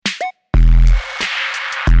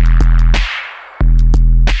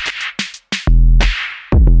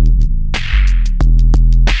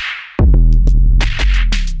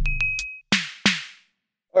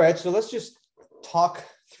so let's just talk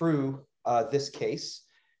through this case.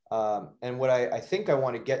 And what I think I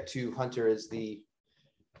want to get to, Hunter, is the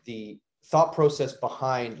thought process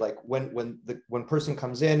behind, like, when person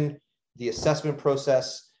comes in, the assessment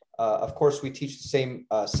process. Of course, we teach the same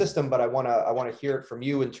system, but I want to hear it from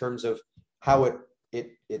you in terms of how it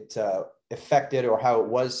affected, or how it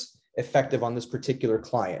was effective on this particular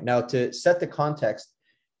client. Now, to set the context,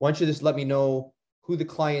 why don't you just let me know who the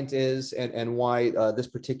client is and why this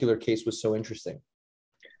particular case was so interesting.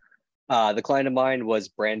 The client of mine was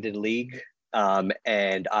Brandon League,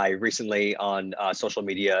 and I recently on social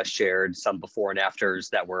media shared some before and afters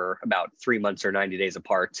that were about 3 months or 90 days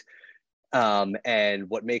apart. And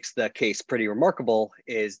what makes the case pretty remarkable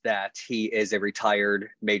is that he is a retired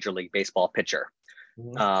Major League Baseball pitcher.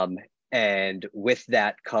 Mm-hmm. And with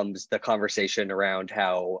that comes the conversation around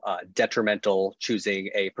how detrimental choosing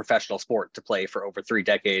a professional sport to play for over 3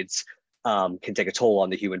 decades can take a toll on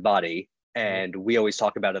the human body. And we always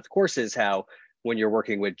talk about at the courses how when you're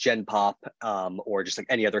working with Gen Pop or just like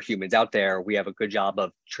any other humans out there, we have a good job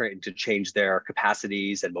of trying to change their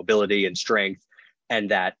capacities and mobility and strength,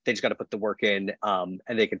 and that they just got to put the work in, and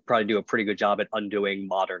they can probably do a pretty good job at undoing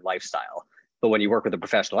modern lifestyle. But when you work with a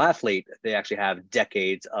professional athlete, they actually have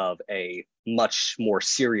decades of a much more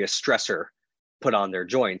serious stressor put on their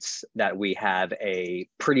joints that we have a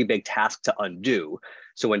pretty big task to undo.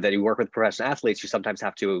 So when you work with professional athletes, you sometimes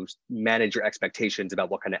have to manage your expectations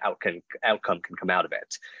about what kind of outcome can come out of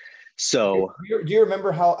it. So do you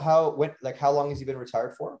remember how long has he been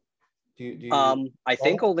retired for? I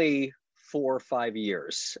think only 4 or 5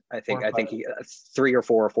 years. I think he 3 or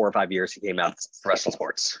 4 or 5 years he came out of professional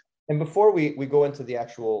sports. And before we go into the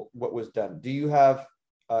actual what was done, do you have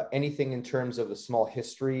anything in terms of a small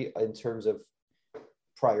history in terms of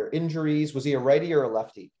prior injuries? Was he a righty or a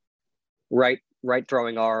lefty? Right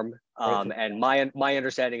throwing arm. And my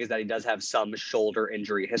understanding is that he does have some shoulder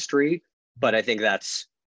injury history, but I think that's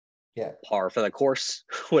par for the course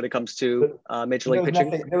when it comes to Major League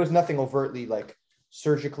pitching. There was nothing overtly like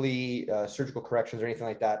surgical corrections or anything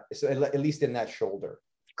like that, so at least in that shoulder.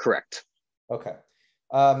 Correct. Okay.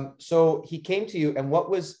 So he came to you, and what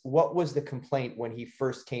was the complaint when he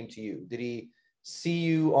first came to you? Did he see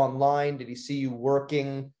you online? Did he see you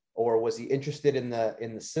working, or was he interested in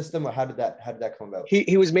the system, or how did that come about?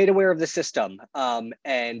 He was made aware of the system,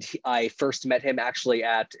 and I first met him actually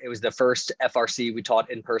it was the first FRC we taught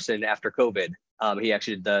in person after COVID. He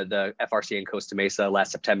actually did the FRC in Costa Mesa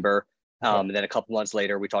last September. And then a couple months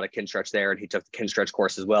later, we taught a Kinstretch there, and he took the Kinstretch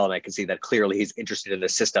course as well. And I could see that clearly he's interested in the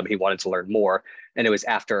system. He wanted to learn more. And it was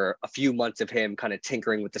after a few months of him kind of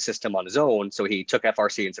tinkering with the system on his own. So he took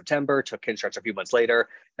FRC in September, took Kinstretch a few months later.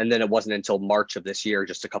 And then it wasn't until March of this year,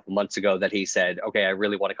 just a couple months ago, that he said, okay, I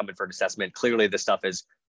really want to come in for an assessment. Clearly this stuff is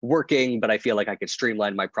working, but I feel like I could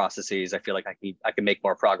streamline my processes. I feel like I can make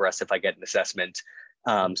more progress if I get an assessment.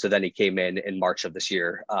 So then he came in March of this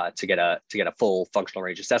year to get a full functional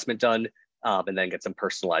range assessment done, and then get some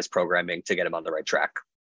personalized programming to get him on the right track.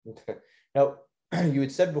 Okay. Now, you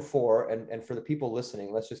had said before, and for the people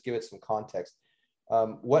listening, let's just give it some context.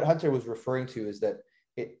 What Hunter was referring to is that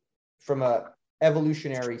from a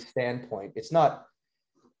evolutionary standpoint, it's not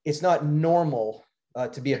normal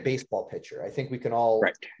to be a baseball pitcher. I think we can all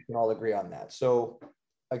agree on that. So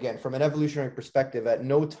again, from an evolutionary perspective, at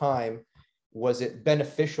no time was it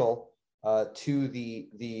beneficial to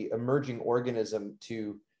the emerging organism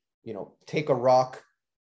to, take a rock,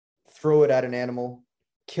 throw it at an animal,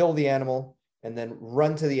 kill the animal, and then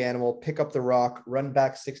run to the animal, pick up the rock, run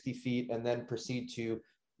back 60 feet, and then proceed to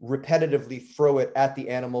repetitively throw it at the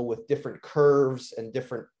animal with different curves and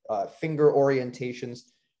different finger orientations.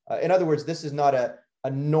 In other words, this is not a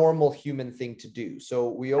normal human thing to do. So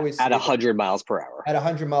we always at 100 miles per hour. At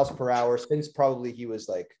 100 miles per hour, since probably he was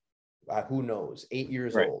like, who knows, 8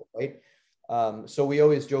 years old, right? So we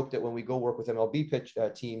always joke that when we go work with MLB pitch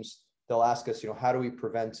teams, they'll ask us, how do we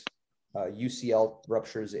prevent UCL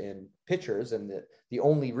ruptures in pitchers? And the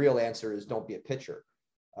only real answer is don't be a pitcher.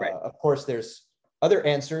 Of course, there's other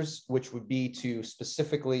answers, which would be to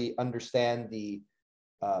specifically understand the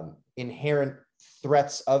inherent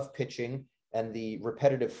threats of pitching and the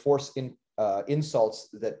repetitive force insults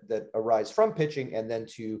that arise from pitching, and then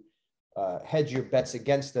to hedge your bets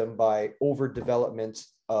against them by overdevelopment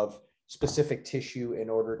of specific tissue in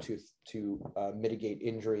order to mitigate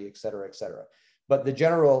injury, et cetera, et cetera. But the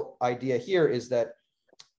general idea here is that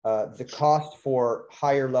the cost for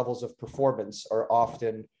higher levels of performance are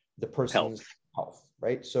often the person's health,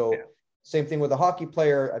 right? So same thing with a hockey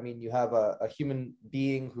player. I mean, you have a human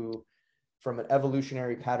being who, from an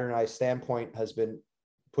evolutionary patternized standpoint, has been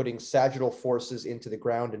putting sagittal forces into the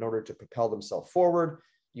ground in order to propel themselves forward.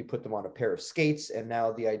 you put them on a pair of skates, and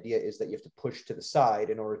now the idea is that you have to push to the side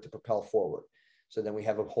in order to propel forward. So then we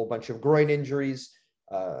have a whole bunch of groin injuries.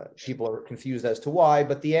 People are confused as to why,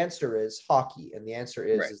 but the answer is hockey. And the answer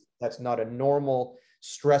is that's not a normal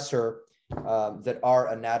stressor that our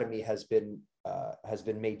anatomy has been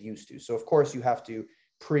made used to. So of course you have to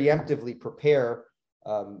preemptively prepare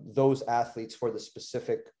those athletes for the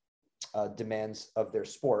specific demands of their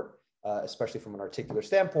sport, especially from an articular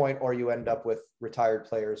standpoint, or you end up with retired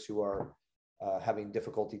players who are having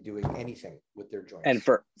difficulty doing anything with their joints. And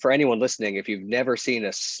for anyone listening, if you've never seen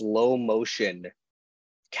a slow motion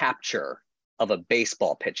capture of a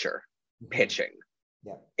baseball pitcher pitching,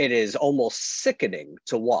 it is almost sickening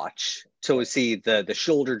to watch, to see the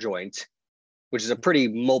shoulder joint, which is a pretty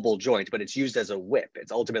mobile joint, but it's used as a whip.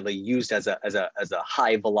 It's ultimately used as a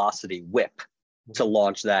high velocity whip to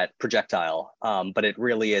launch that projectile. But it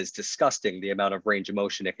really is disgusting the amount of range of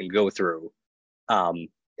motion it can go through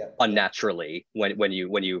unnaturally when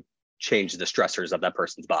you change the stressors of that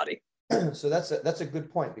person's body. So that's a good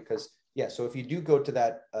point, because so if you do go to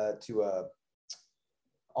that to a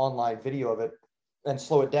online video of it and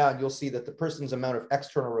slow it down, you'll see that the person's amount of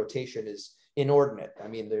external rotation is inordinate. I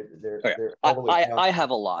mean, they're all the way down. I have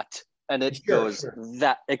a lot, and it goes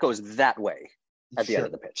that way at the end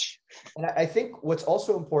of the pitch. And I think what's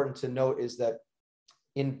also important to note is that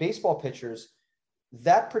in baseball pitchers,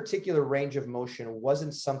 that particular range of motion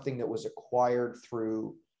wasn't something that was acquired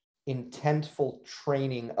through intentful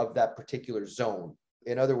training of that particular zone.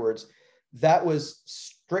 In other words, that was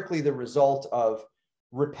strictly the result of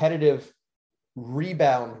repetitive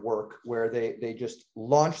rebound work, where they just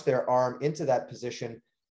launch their arm into that position,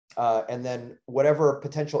 and then whatever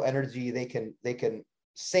potential energy they can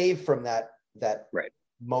save from that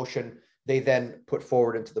motion, they then put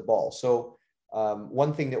forward into the ball. So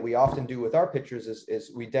one thing that we often do with our pitchers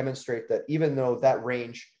is we demonstrate that even though that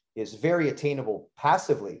range is very attainable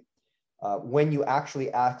passively, when you actually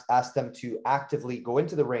ask them to actively go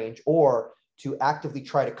into the range or to actively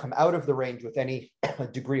try to come out of the range with any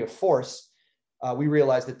degree of force, we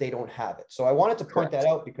realize that they don't have it. So I wanted to point that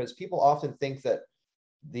out, because people often think that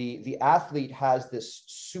the athlete has this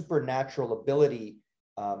supernatural ability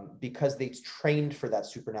because they trained for that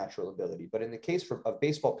supernatural ability. But in the case of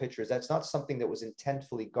baseball pitchers, that's not something that was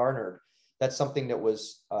intentfully garnered. That's something that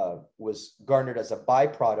was garnered as a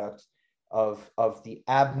byproduct of the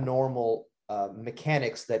abnormal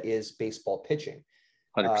mechanics that is baseball pitching.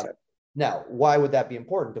 100%. Now, why would that be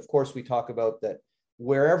important? Of course, we talk about that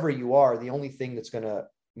wherever you are, the only thing that's going to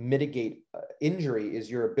mitigate injury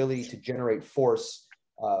is your ability to generate force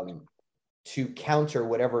to counter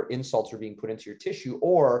whatever insults are being put into your tissue,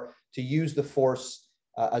 or to use the force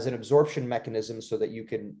as an absorption mechanism so that you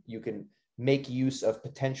can make use of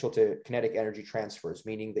potential to kinetic energy transfers,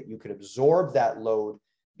 meaning that you can absorb that load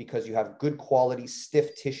because you have good quality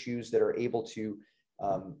stiff tissues that are able to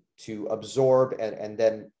absorb and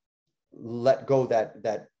then let go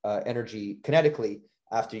that energy kinetically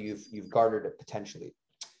after you've garnered it potentially.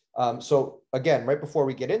 So again, right before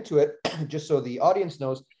we get into it, just so the audience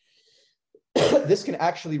knows, this can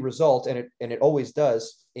actually result, and it always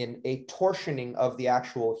does, in a torsioning of the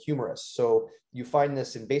actual humerus. So you find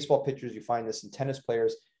this in baseball pitchers, you find this in tennis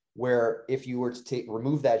players, where if you were to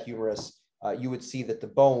remove that humerus, you would see that the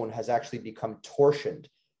bone has actually become torsioned.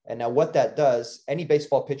 And now what that does, any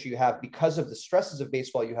baseball pitcher you have, because of the stresses of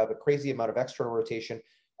baseball, you have a crazy amount of external rotation,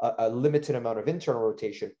 a limited amount of internal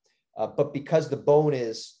rotation. But because the bone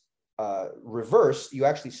is reversed, you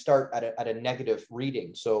actually start at a negative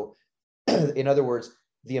reading. So in other words,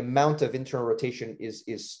 the amount of internal rotation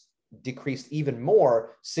is decreased even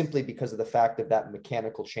more, simply because of the fact of that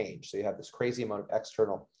mechanical change. So you have this crazy amount of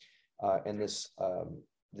external and this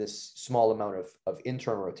small amount of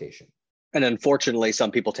internal rotation. And unfortunately, some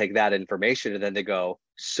people take that information and then they go,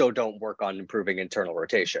 so don't work on improving internal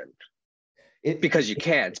rotation. Because you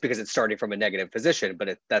can't, because it's starting from a negative position.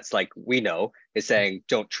 But that's, like we know, is saying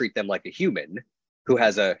don't treat them like a human who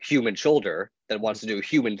has a human shoulder that wants to do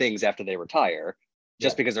human things after they retire.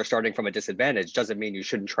 Just because they're starting from a disadvantage doesn't mean you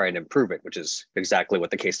shouldn't try and improve it, which is exactly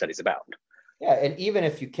what the case study is about. Yeah, and even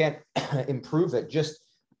if you can't improve it, just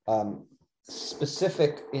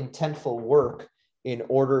specific intentful work in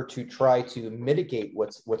order to try to mitigate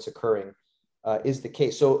what's occurring is the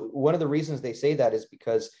case. So one of the reasons they say that is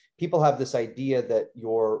because people have this idea that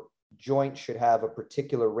your joint should have a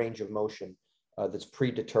particular range of motion that's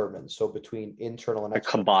predetermined. So between internal and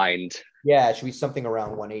external. Combined. Yeah, it should be something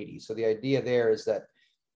around 180. So the idea there is that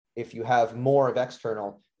if you have more of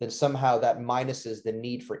external, then somehow that minuses the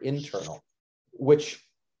need for internal, which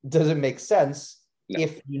doesn't make sense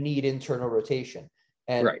if you need internal rotation.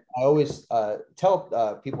 And Right. I always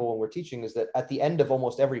tell people when we're teaching is that at the end of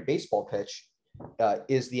almost every baseball pitch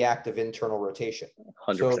is the act of internal rotation.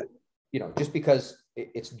 100%. So, just because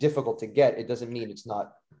it's difficult to get, it doesn't mean it's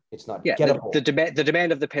not Yeah, gettable. the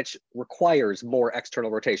demand of the pitch requires more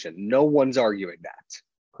external rotation. No one's arguing that.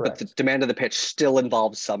 Correct. But the demand of the pitch still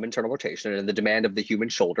involves some internal rotation, and the demand of the human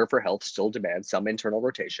shoulder for health still demands some internal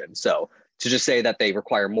rotation. So to just say that they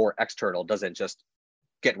require more external doesn't just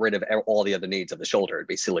get rid of all the other needs of the shoulder. It'd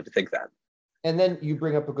be silly to think that. And then you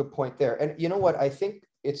bring up a good point there. And you know what? I think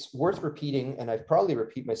it's worth repeating, and I probably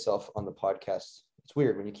repeat myself on the podcast. It's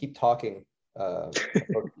weird when you keep talking.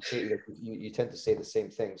 You tend to say the same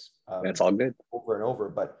things. That's all good. Over and over.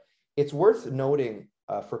 But it's worth noting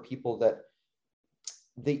for people that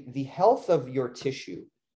the health of your tissue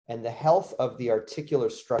and the health of the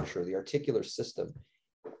articular structure, the articular system,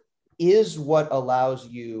 is what allows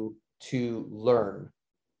you to learn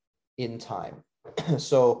in time.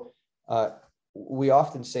 So we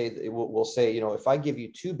often say, we'll say, if I give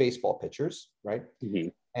you two baseball pitchers, right? Mm-hmm.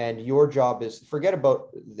 And your job is, forget about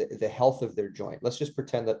the health of their joint. Let's just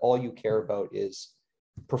pretend that all you care about is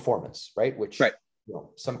performance, right? Which, right.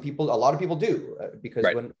 A lot of people do, because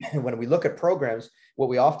right. when we look at programs, what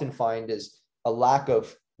we often find is a lack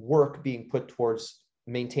of work being put towards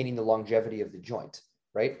maintaining the longevity of the joint,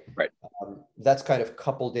 right? Right. That's kind of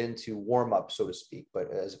coupled into warm up, so to speak, but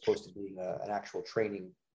as opposed to being an actual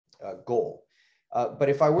training goal. But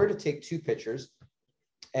if I were to take two pitchers,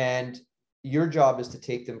 and your job is to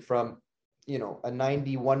take them from, a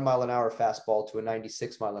 91 mile an hour fastball to a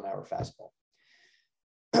 96 mile an hour fastball.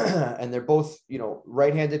 And they're both,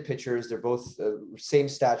 right-handed pitchers. They're both same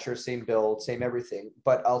stature, same build, same everything.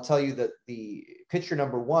 But I'll tell you that the pitcher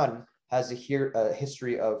number one has a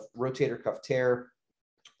history of rotator cuff tear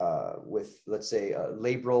with, let's say,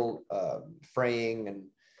 labral fraying and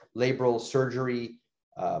labral surgery.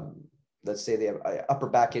 Let's say they have an upper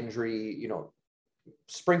back injury,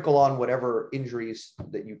 sprinkle on whatever injuries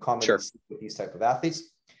that you commonly see with these type of athletes.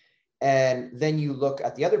 And then you look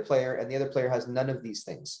at the other player, and the other player has none of these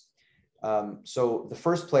things. So the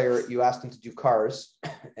first player, you ask them to do cars,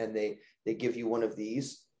 and they give you one of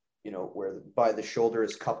these, where by the shoulder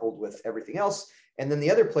is coupled with everything else. And then the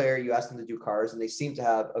other player, you ask them to do cars, and they seem to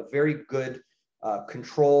have a very good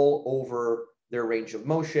control over their range of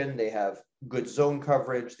motion. They have good zone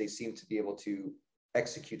coverage. They seem to be able to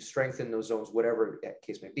execute strength in those zones, whatever the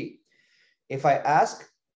case may be. If I ask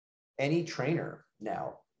any trainer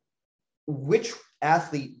now, which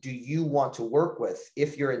athlete do you want to work with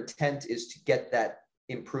if your intent is to get that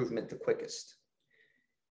improvement the quickest?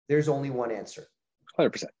 There's only one answer.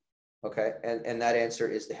 100%. Okay. And that answer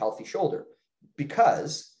is the healthy shoulder,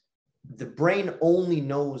 because the brain only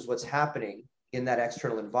knows what's happening in that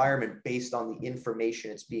external environment based on the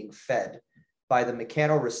information it's being fed by the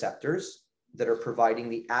mechanoreceptors that are providing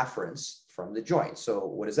the afferents from the joint. So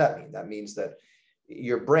what does that mean? That means that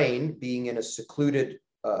your brain, being in a secluded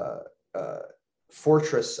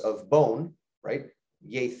fortress of bone, right,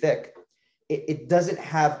 yay thick, it doesn't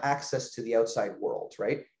have access to the outside world,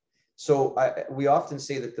 right? So we often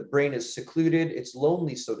say that the brain is secluded, it's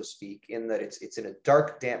lonely, so to speak, in that it's in a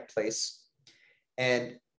dark, damp place,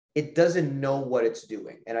 and it doesn't know what it's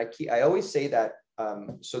doing. And I always say that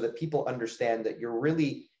so that people understand that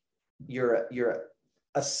you're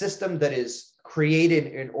a system that is created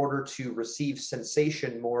in order to receive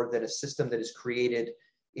sensation more than a system that is created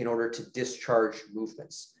in order to discharge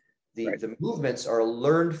movements. The movements are a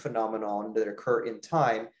learned phenomenon that occur in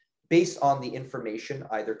time based on the information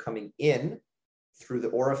either coming in through the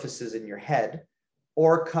orifices in your head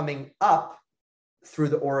or coming up through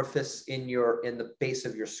the orifice in the base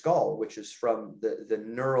of your skull, which is from the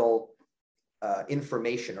neural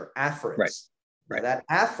information or afferents. Right. That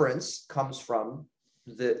afference comes from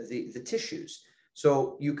the tissues.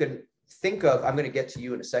 So you can think of, I'm going to get to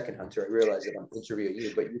you in a second, Hunter. I realize that I'm interviewing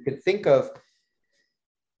you, but you can think of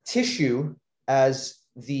tissue as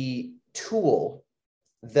the tool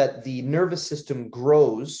that the nervous system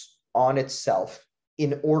grows on itself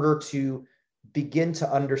in order to begin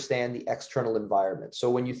to understand the external environment. So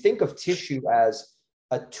when you think of tissue as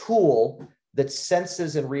a tool that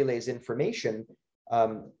senses and relays information,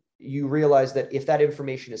 you realize that if that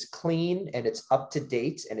information is clean and it's up to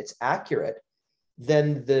date and it's accurate,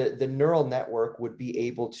 then the neural network would be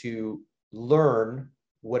able to learn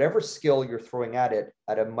whatever skill you're throwing at it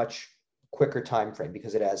at a much quicker time frame,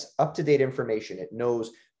 because it has up-to-date information. It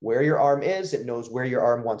knows where your arm is. It knows where your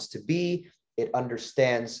arm wants to be. It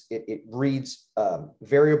understands, it reads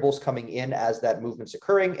variables coming in as that movement's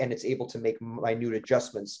occurring, and it's able to make minute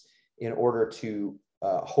adjustments in order to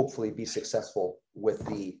hopefully be successful with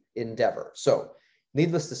the endeavor. So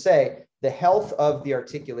needless to say, the health of the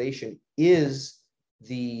articulation is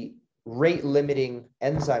the rate limiting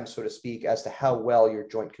enzyme, so to speak, as to how well your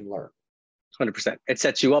joint can learn. 100%. It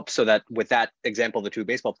sets you up so that with that example of the two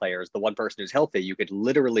baseball players, the one person who's healthy, you could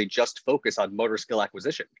literally just focus on motor skill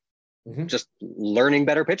acquisition, just learning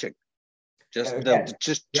better pitching,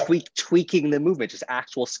 tweaking the movement, just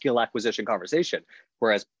actual skill acquisition conversation.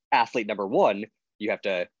 Whereas athlete number one, you have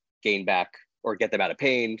to gain back or get them out of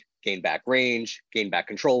pain, gain back range, gain back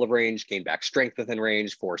control of range, gain back strength within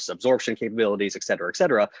range, force absorption capabilities, et cetera, et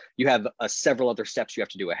cetera. You have several other steps you have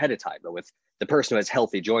to do ahead of time. But with the person who has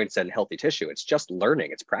healthy joints and healthy tissue, it's just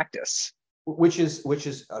learning, it's practice. Which is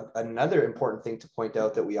another important thing to point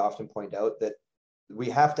out, that we often point out, that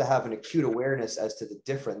we have to have an acute awareness as to the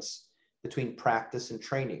difference between practice and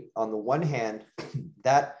training. On the one hand,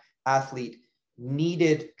 that athlete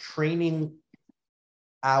needed training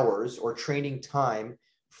hours or training time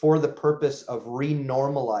for the purpose of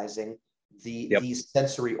renormalizing these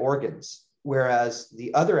sensory organs. Whereas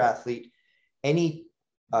the other athlete, any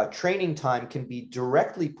training time can be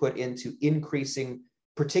directly put into increasing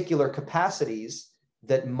particular capacities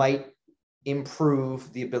that might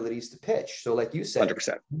improve the abilities to pitch. So like you said,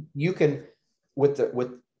 100%. You can, with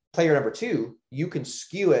player number two, you can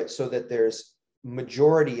skew it so that there's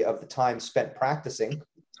majority of the time spent practicing,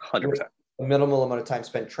 100%. a minimal amount of time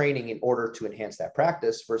spent training in order to enhance that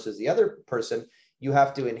practice, versus the other person, you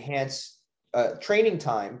have to enhance training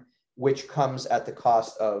time, which comes at the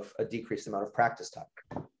cost of a decreased amount of practice time.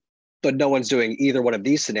 But no one's doing either one of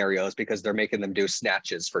these scenarios because they're making them do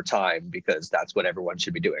snatches for time, because that's what everyone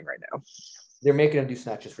should be doing right now. They're making them do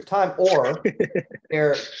snatches for time, or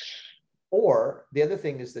the other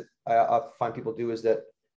thing is that I find people do is that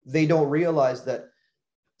they don't realize that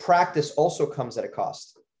practice also comes at a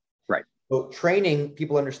cost. Right. So training,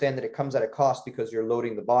 people understand that it comes at a cost because you're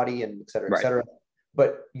loading the body and et cetera, et cetera.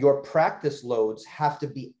 But your practice loads have to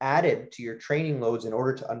be added to your training loads in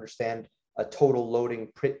order to understand a total loading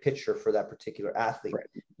picture for that particular athlete. Right.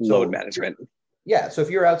 Load management. Yeah. So if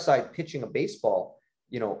you're outside pitching a baseball,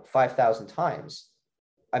 5,000 times,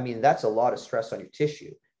 I mean, that's a lot of stress on your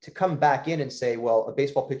tissue. To come back in and say, well, a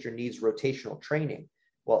baseball pitcher needs rotational training.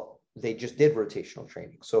 Well, they just did rotational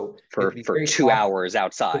training. So for 2 hours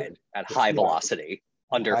outside at high velocity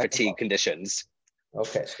under fatigue conditions.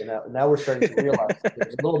 Okay, so now we're starting to realize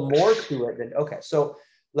there's a little more to it than, okay, so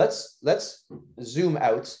let's zoom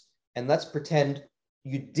out and let's pretend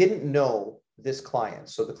you didn't know this client.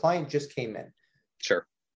 So the client just came in. Sure.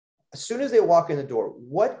 As soon as they walk in the door,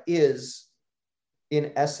 what is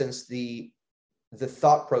in essence the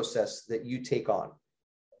thought process that you take on?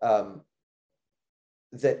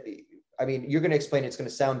 You're going to explain, it's going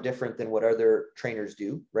to sound different than what other trainers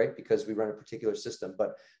do, right? Because we run a particular system,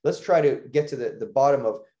 but let's try to get to the bottom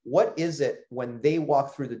of what is it when they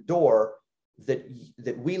walk through the door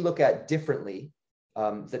that we look at differently,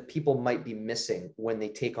 that people might be missing when they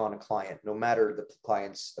take on a client, no matter the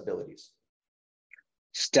client's abilities.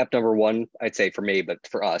 Step number one, I'd say for me, but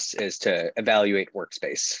for us, is to evaluate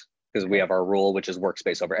workspace, because we have our rule, which is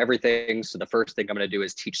workspace over everything. So the first thing I'm going to do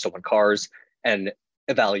is teach someone cars and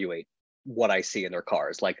evaluate what I see in their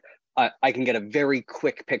cars. Like I can get a very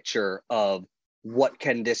quick picture of what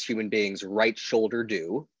can this human being's right shoulder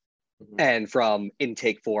do. And from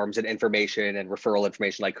intake forms and information and referral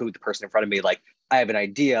information, like who the person in front of me, like I have an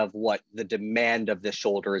idea of what the demand of this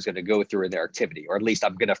shoulder is going to go through in their activity, or at least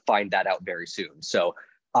I'm going to find that out very soon. So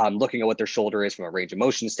I'm looking at what their shoulder is from a range of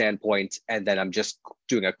motion standpoint, and then I'm just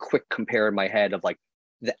doing a quick compare in my head of like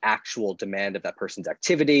the actual demand of that person's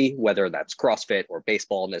activity, whether that's CrossFit or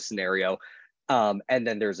baseball in this scenario. And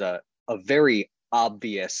then there's a very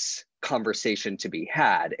obvious conversation to be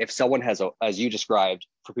had. If someone has, as you described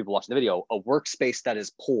for people watching the video, a workspace that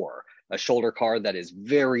is poor, a shoulder card that is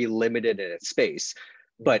very limited in its space,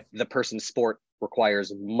 but the person's sport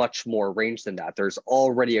requires much more range than that, there's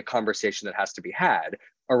already a conversation that has to be had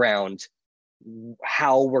around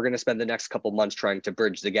how we're going to spend the next couple months trying to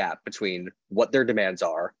bridge the gap between what their demands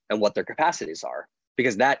are and what their capacities are.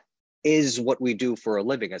 Because that is what we do for a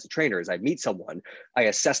living as a trainer. Is I meet someone, I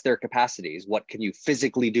assess their capacities. What can you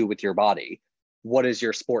physically do with your body? What is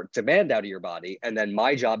your sport demand out of your body? And then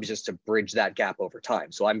my job is just to bridge that gap over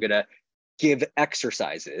time. So I'm going to give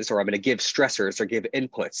exercises, or I'm going to give stressors or give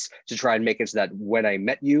inputs to try and make it so that when I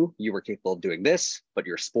met you, you were capable of doing this, but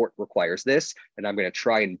your sport requires this. And I'm going to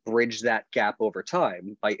try and bridge that gap over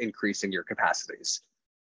time by increasing your capacities.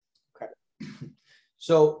 Okay.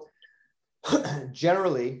 So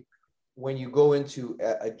generally, when you go into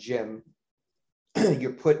a gym,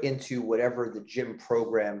 you're put into whatever the gym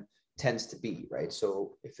program tends to be, right?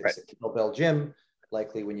 So if it's a kettlebell gym,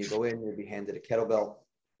 likely when you go in, you'll be handed a kettlebell.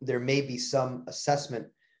 There may be some assessment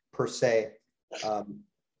per se.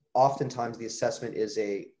 Oftentimes the assessment is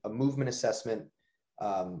a movement assessment.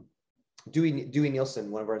 Dewey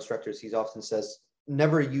Nielsen, one of our instructors, he often says,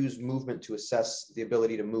 never use movement to assess the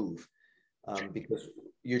ability to move, because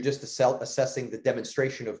you're just assessing the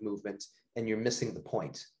demonstration of movement and you're missing the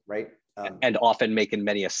point, right? And often making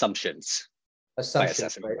many assumptions.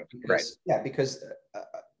 Assumptions, right? Because, yeah, because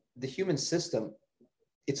the human system,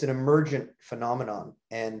 it's an emergent phenomenon,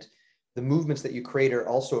 and the movements that you create are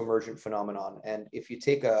also emergent phenomenon. And if you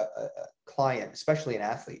take a client, especially an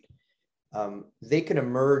athlete, they can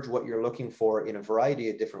emerge what you're looking for in a variety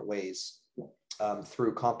of different ways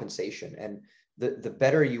through compensation. And the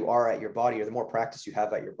better you are at your body, or the more practice you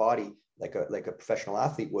have at your body, like a professional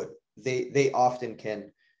athlete would, they often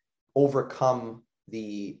can overcome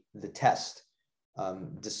the test,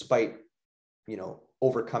 despite, you know,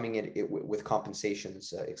 overcoming it with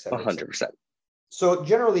compensations, et cetera. 100%. So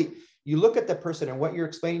generally, you look at the person, and what you're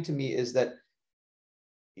explaining to me is that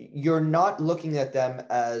you're not looking at them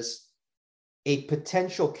as a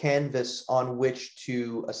potential canvas on which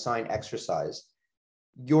to assign exercise.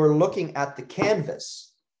 You're looking at the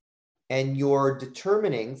canvas, and you're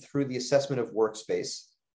determining through the assessment of workspace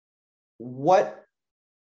where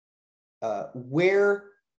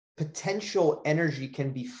potential energy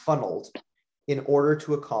can be funneled in order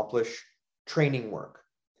to accomplish training work,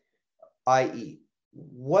 i.e.,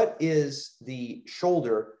 what is the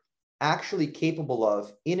shoulder actually capable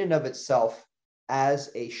of in and of itself as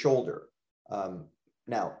a shoulder?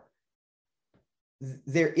 Now,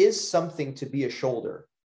 there is something to be a shoulder,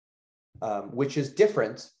 which is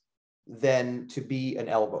different than to be an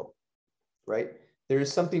elbow, right? There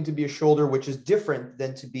is something to be a shoulder, which is different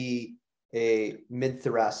than to be a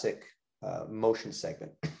mid-thoracic motion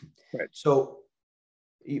segment. Right. So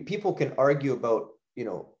people can argue about, you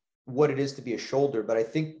know, what it is to be a shoulder, but I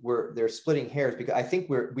think they're splitting hairs, because I think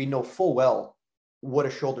we know full well what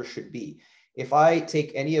a shoulder should be. If I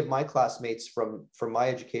take any of my classmates from my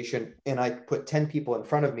education and I put 10 people in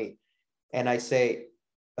front of me and I say,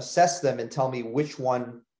 assess them and tell me which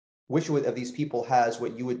one of these people has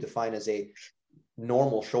what you would define as a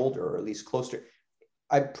normal shoulder, or at least close to,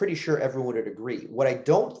 I'm pretty sure everyone would agree. What I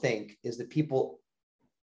don't think is that people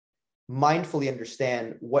mindfully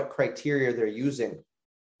understand what criteria they're using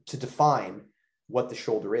to define what the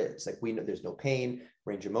shoulder is. Like, we know there's no pain,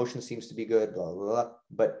 range of motion seems to be good, blah, blah, blah.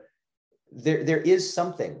 But there is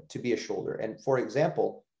something to be a shoulder. And for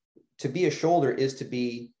example, to be a shoulder is to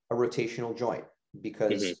be a rotational joint,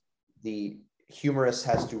 because the humerus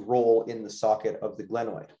has to roll in the socket of the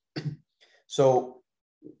glenoid. So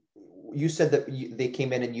you said that they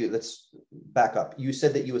came in and let's back up. You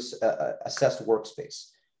said that you assessed workspace.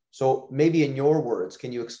 So maybe in your words,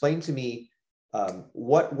 can you explain to me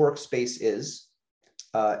what workspace is?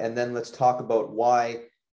 And then let's talk about why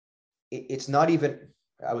it's not even,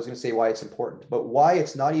 I was going to say why it's important, but why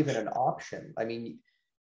it's not even an option. I mean,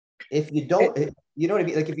 if you don't, you know what I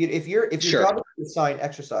mean? Like if your job is to assign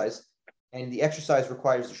exercise and the exercise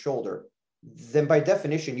requires the shoulder, then by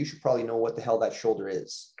definition, you should probably know what the hell that shoulder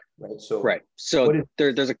is, right? So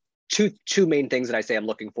there's two main things that I say I'm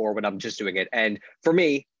looking for when I'm just doing it. And for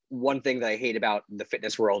me, one thing that I hate about the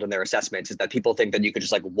fitness world and their assessments is that people think that you could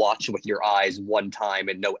just like watch with your eyes one time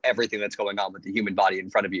and know everything that's going on with the human body in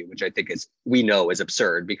front of you, which I think we know is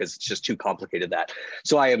absurd, because it's just too complicated that.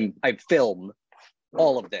 So I film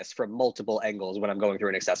all of this from multiple angles when I'm going through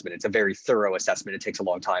an assessment. It's a very thorough assessment. It takes a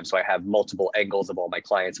long time. So I have multiple angles of all my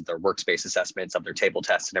clients, of their workspace assessments, of their table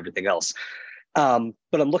tests and everything else. But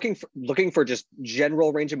I'm looking for just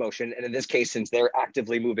general range of motion. And in this case, since they're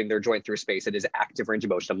actively moving their joint through space, it is active range of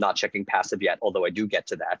motion. I'm not checking passive yet, although I do get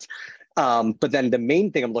to that. But then the main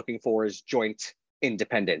thing I'm looking for is joint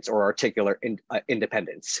independence, or articular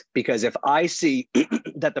independence. Because if I see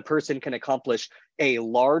that the person can accomplish a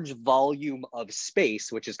large volume of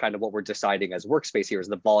space, which is kind of what we're deciding as workspace here, is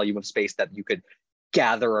the volume of space that you could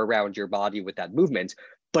gather around your body with that movement,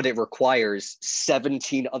 but it requires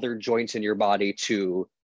 17 other joints in your body to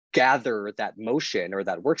gather that motion or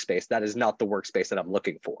that workspace, that is not the workspace that I'm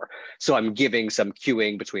looking for. So I'm giving some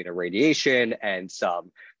cueing between irradiation and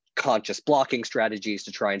some conscious blocking strategies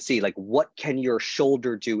to try and see, like, what can your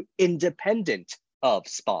shoulder do independent of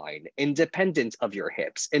spine, independent of your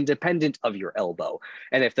hips, independent of your elbow.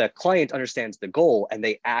 And if the client understands the goal and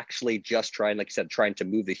they actually just try and, like you said, trying to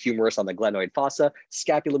move the humerus on the glenoid fossa,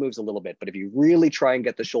 scapula moves a little bit. But if you really try and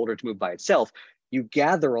get the shoulder to move by itself, you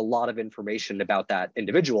gather a lot of information about that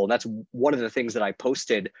individual. And that's one of the things that I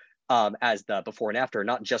posted as the before and after,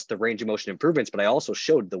 not just the range of motion improvements, but I also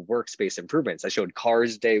showed the workspace improvements. I showed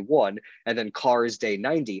CARS day 1 and then CARS day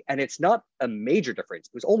 90. And it's not a major difference.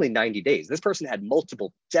 It was only 90 days. This person had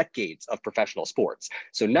multiple decades of professional sports.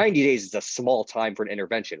 So 90 days is a small time for an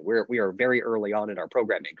intervention. We are very early on in our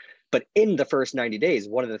programming. But in the first 90 days,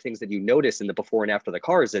 one of the things that you notice in the before and after the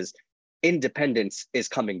CARS is independence is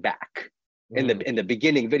coming back. In the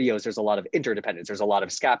beginning videos, there's a lot of interdependence. There's a lot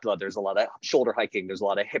of scapula. There's a lot of shoulder hiking. There's a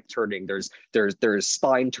lot of hip turning. There's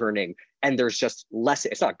spine turning, and there's just less.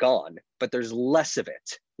 It's not gone, but there's less of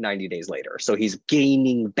it 90 days later. So he's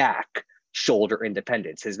gaining back shoulder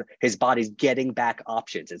independence. His body's getting back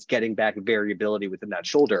options. It's getting back variability within that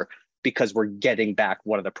shoulder because we're getting back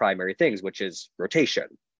one of the primary things, which is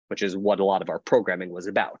rotation, which is what a lot of our programming was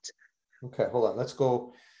about. Okay, hold on. Let's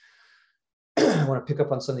go. I want to pick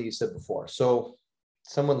up on something you said before. So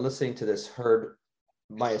someone listening to this heard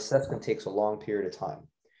my assessment takes a long period of time.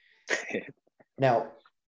 Now,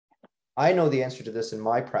 I know the answer to this in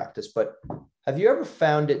my practice, but have you ever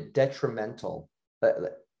found it detrimental?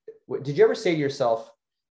 Did you ever say to yourself,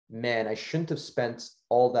 man, I shouldn't have spent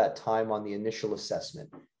all that time on the initial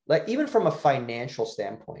assessment? Like even from a financial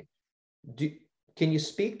standpoint, can you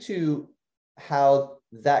speak to how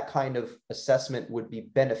that kind of assessment would be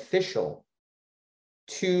beneficial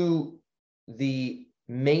to the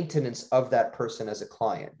maintenance of that person as a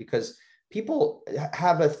client? Because people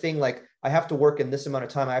have a thing like, I have to work in this amount of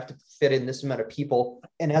time, I have to fit in this amount of people,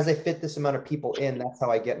 and as I fit this amount of people in, that's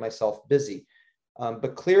how I get myself busy.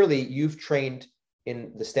 But clearly you've trained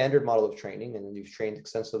in the standard model of training, and then you've trained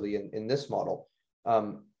extensively in this model,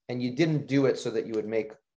 and you didn't do it so that you would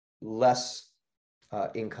make less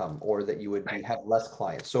income or that you would have less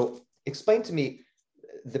clients. So explain to me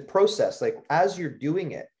the process, like as you're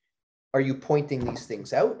doing it, are you pointing these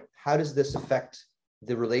things out? How does this affect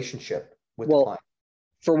the relationship with the client?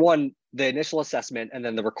 For one, the initial assessment and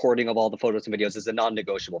then the recording of all the photos and videos is a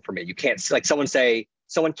non-negotiable for me. You can't, like someone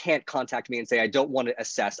can't contact me and say, I don't want to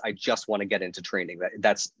assess, I just want to get into training.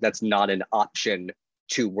 That's not an option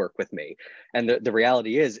to work with me. And the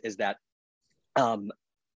reality is that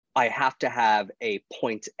I have to have a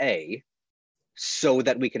point A so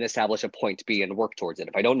that we can establish a point B and work towards it.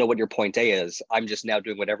 If I don't know what your point A is, I'm just now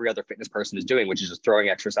doing what every other fitness person is doing, which is just throwing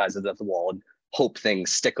exercises at the wall and hope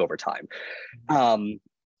things stick over time. I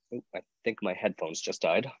think my headphones just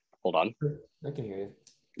died. Hold on. I can hear you.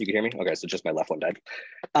 You can hear me? Okay, so just my left one died.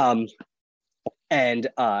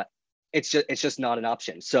 It's just not an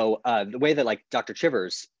option. So the way that like Dr.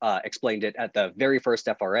 Chivers explained it at the very first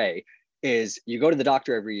FRA is you go to the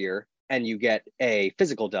doctor every year and you get a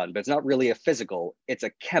physical done, but it's not really a physical, it's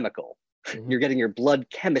a chemical. You're getting your blood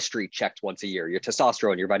chemistry checked once a year, your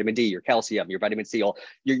testosterone, your vitamin D, your calcium, your vitamin C,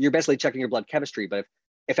 you're basically checking your blood chemistry. But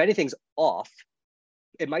if anything's off,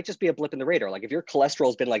 it might just be a blip in the radar. Like if your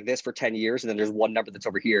cholesterol's been like this for 10 years and then there's one number that's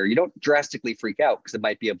over here, you don't drastically freak out because it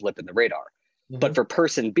might be a blip in the radar. But for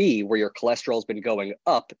person B, where your cholesterol's been going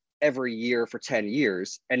up every year for 10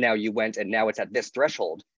 years, and now you went and now it's at this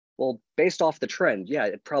threshold, well, based off the trend, yeah,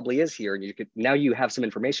 it probably is here. And now you have some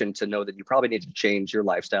information to know that you probably need to change your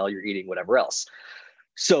lifestyle, your eating, whatever else.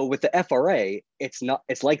 So with the FRA, it's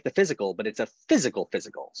like the physical, but it's a physical.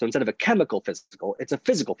 So instead of a chemical physical, it's a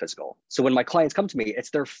physical. So when my clients come to me, it's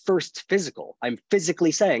their first physical. I'm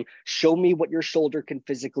physically saying, show me what your shoulder can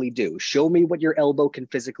physically do. Show me what your elbow can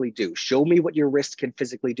physically do. Show me what your wrist can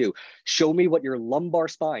physically do. Show me what your lumbar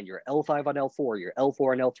spine, your L5 on L4, your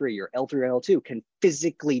L4 on L3, your L3 on L2 can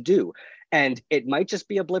physically do. And it might just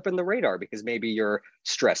be a blip in the radar because maybe you're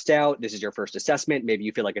stressed out. This is your first assessment. Maybe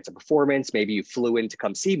you feel like it's a performance. Maybe you flew in to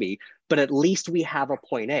come see me, but at least we have a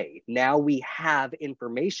point A. Now we have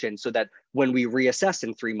information so that when we reassess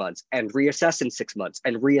in 3 months and reassess in 6 months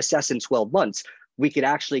and reassess in 12 months, we could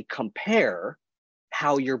actually compare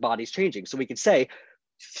how your body's changing. So we could say,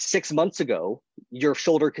 6 months ago, your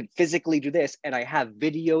shoulder could physically do this. And I have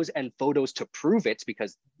videos and photos to prove it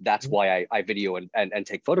because that's why I video and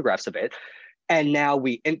take photographs of it. And now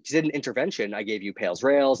we did an intervention. I gave you Pales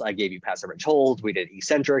rails. I gave you passive wrench holds. We did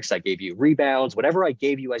eccentrics. I gave you rebounds, whatever I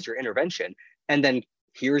gave you as your intervention. And then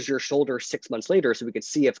here's your shoulder 6 months later so we could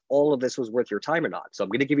see if all of this was worth your time or not. So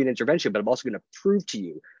I'm going to give you an intervention, but I'm also going to prove to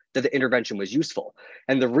you that the intervention was useful.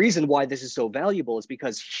 And the reason why this is so valuable is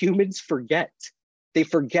because humans forget. They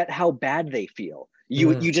forget how bad they feel.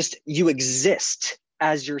 You exist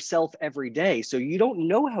as yourself every day. So you don't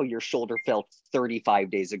know how your shoulder felt 35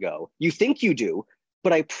 days ago. You think you do,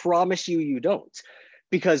 but I promise you don't.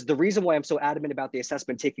 Because the reason why I'm so adamant about the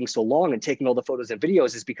assessment taking so long and taking all the photos and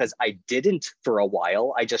videos is because I didn't for a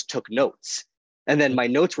while. I just took notes. And then my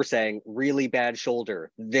notes were saying really bad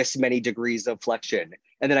shoulder, this many degrees of flexion.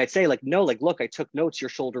 And then I'd say like, no, like, look, I took notes. Your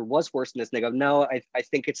shoulder was worse than this. And they go, no, I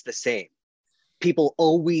think it's the same. People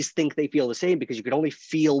always think they feel the same because you can only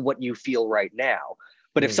feel what you feel right now.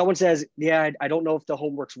 But if someone says, yeah, I don't know if the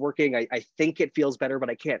homework's working, I think it feels better, but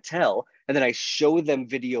I can't tell. And then I show them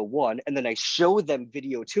video 1 and then I show them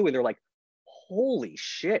video 2 and they're like, holy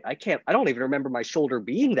shit, I don't even remember my shoulder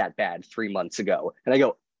being that bad 3 months ago. And I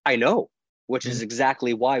go, I know, which is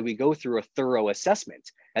exactly why we go through a thorough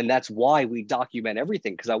assessment. And that's why we document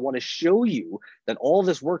everything, because I want to show you that all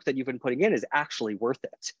this work that you've been putting in is actually worth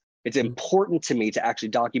it. It's important to me to actually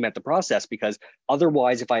document the process, because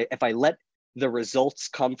otherwise, if I let the results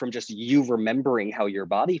come from just you remembering how your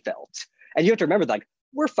body felt, and you have to remember, like,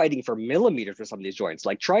 we're fighting for millimeters for some of these joints,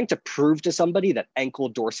 like trying to prove to somebody that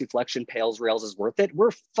ankle dorsiflexion pales rails is worth it.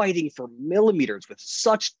 We're fighting for millimeters with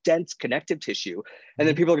such dense connective tissue. And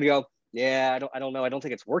then people are going to go, yeah, I don't know. I don't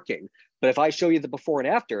think it's working. But if I show you the before and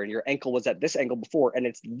after, and your ankle was at this angle before, and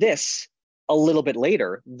it's this a little bit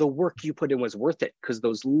later, the work you put in was worth it, because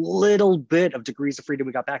those little bit of degrees of freedom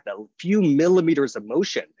we got back, that few millimeters of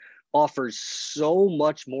motion, offers so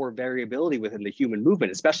much more variability within the human movement,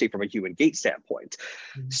 especially from a human gait standpoint.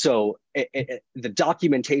 So the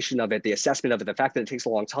documentation of it, the assessment of it, the fact that it takes a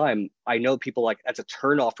long time, I know people, like, that's a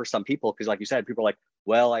turnoff for some people, because like you said, people are like,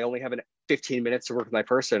 well, I only have 15 minutes to work with my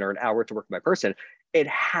person or an hour to work with my person.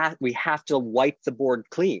 We have to wipe the board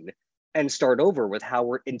clean and start over with how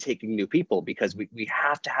we're intaking new people, because we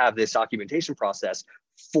have to have this documentation process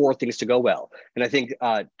for things to go well. And I think,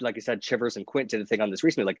 like you said, Chivers and Quint did a thing on this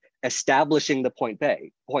recently, like establishing the point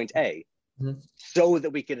A, so that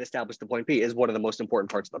we can establish the point B, is one of the most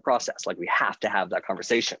important parts of the process. Like, we have to have that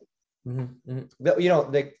conversation.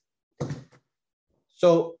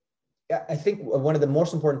 So I think one of the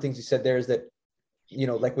most important things you said there is that,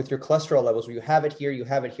 like with your cholesterol levels, where you have it here, you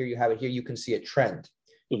have it here, you have it here, you can see a trend.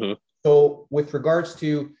 So with regards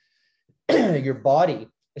to your body,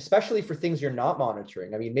 especially for things you're not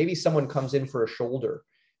monitoring, I mean, maybe someone comes in for a shoulder,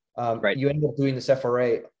 you end up doing this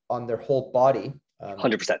FRA on their whole body,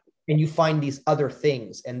 100%. And you find these other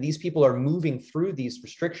things, and these people are moving through these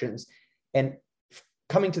restrictions and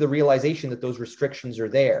coming to the realization that those restrictions are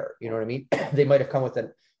there. You know what I mean? They might have come with a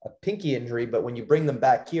pinky injury, but when you bring them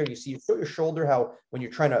back here, you show your shoulder, how when you're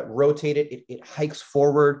trying to rotate it, it hikes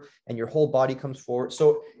forward and your whole body comes forward.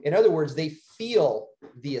 So in other words, they feel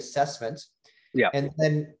the assessment. Yeah. And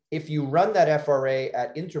then if you run that FRA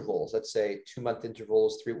at intervals, let's say 2-month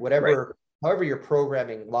intervals, 3, whatever, however your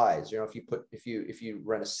programming lies, if you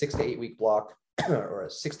run a 6 to 8 week block or a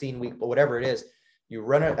 16 week, but whatever it is, you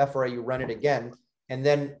run an FRA, you run it again. And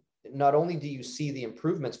then not only do you see the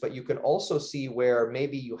improvements, but you can also see where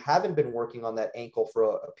maybe you haven't been working on that ankle for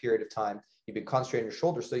a period of time. You've been concentrating on your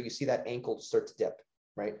shoulder. So you see that ankle start to dip,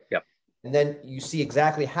 right? Yep. And then you see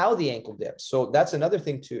exactly how the ankle dips. So that's another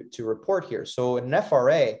thing to report here. So in an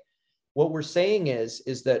FRA, what we're saying is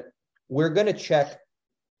that we're going to check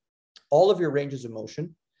all of your ranges of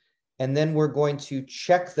motion. And then we're going to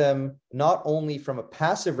check them not only from a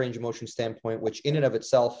passive range of motion standpoint, which in and of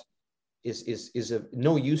itself is of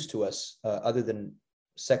no use to us other than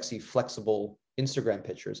sexy, flexible Instagram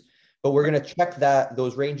pictures. But we're going to check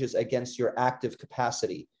those ranges against your active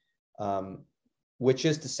capacity, which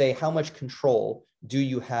is to say, how much control do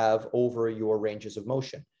you have over your ranges of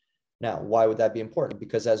motion? Now, why would that be important?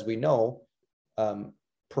 Because as we know,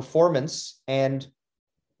 performance as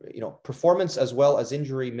well as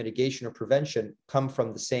injury mitigation or prevention come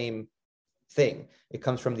from the same thing. It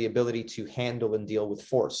comes from the ability to handle and deal with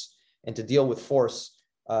force. And to deal with force,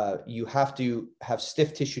 you have to have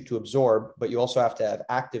stiff tissue to absorb, but you also have to have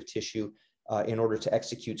active tissue in order to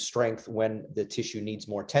execute strength when the tissue needs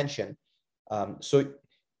more tension. So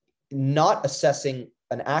not assessing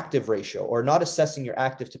an active ratio or not assessing your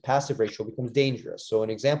active to passive ratio becomes dangerous. So an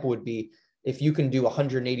example would be if you can do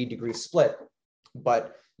 180 degree split,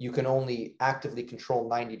 but you can only actively control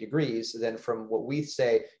 90 degrees, then from what we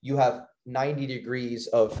say, you have 90 degrees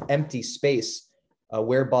of empty space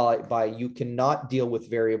whereby you cannot deal with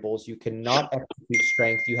variables, you cannot execute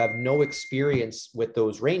strength, you have no experience with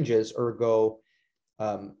those ranges, ergo,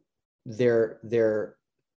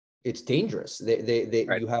 it's dangerous.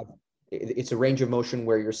 Right. You have, it's a range of motion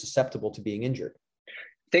where you're susceptible to being injured.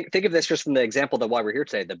 Think of this just from the example that why we're here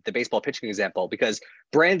today, the baseball pitching example, because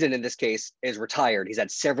Brandon in this case is retired. He's had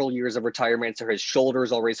several years of retirement, so his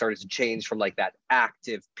shoulders already started to change from like that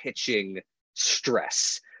active pitching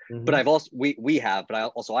stress. But I've also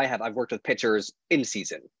I've worked with pitchers in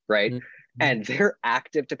season, right? And their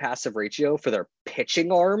active to passive ratio for their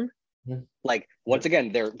pitching arm Mhm. Like, once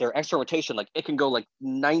again, their external rotation, like it can go like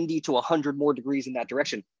 90 to 100 more degrees in that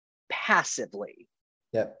direction passively,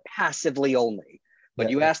 Yeah. passively only. But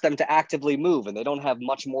Yeah. you Yeah. ask them to actively move, and they don't have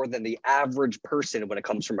much more than the average person when it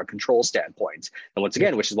comes from a control standpoint. And once Yeah.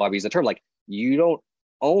 again, which is why we use the term, like, you don't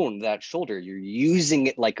own that shoulder. You're using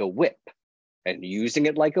it like a whip. And using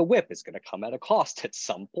it like a whip is going to come at a cost at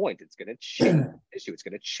some point. It's going to change the issue. It's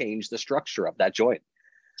going to change the structure of that joint.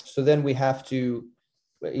 So then we have to,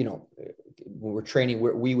 you know, when we're training,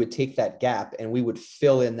 we would take that gap and we would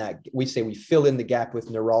fill in that. We say we fill in the gap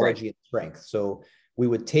with neurology and strength. So we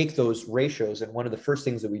would take those ratios. And one of the first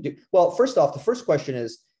things that we do, well, first off, the first question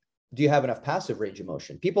is, do you have enough passive range of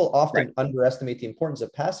motion? People often underestimate the importance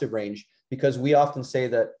of passive range because we often say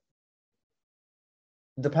that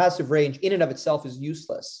the passive range in and of itself is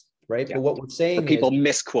useless, right? Yeah. But what we're saying But people is,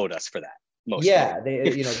 misquote us for that. Mostly. Yeah,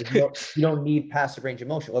 you don't need passive range of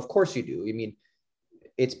motion. Well, of course you do. I mean,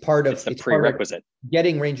 it's part of the prerequisite.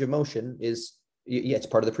 Getting range of motion is, yeah, it's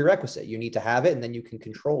part of the prerequisite. You need to have it, and then you can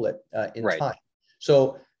control it in time.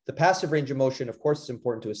 So the passive range of motion, of course, is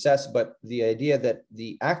important to assess, but the idea that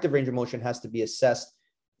the active range of motion has to be assessed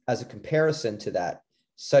as a comparison to that,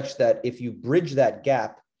 such that if you bridge that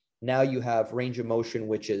gap, now you have range of motion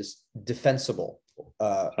which is defensible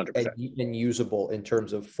and usable in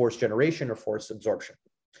terms of force generation or force absorption.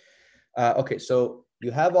 Okay, so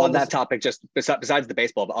you have all on that topic, just besides the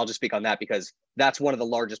baseball, but I'll just speak on that because that's one of the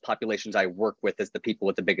largest populations I work with is the people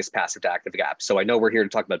with the biggest passive to active gap. So I know we're here to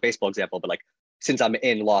talk about baseball example, but like since I'm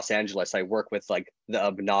in Los Angeles, I work with like the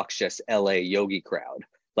obnoxious LA yogi crowd.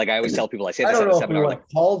 Like I always tell people, I say this at a seminar, like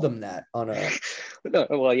call them that on a. No,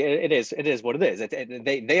 well, yeah, it is what it is.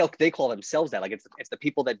 They call themselves that. Like it's the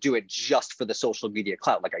people that do it just for the social media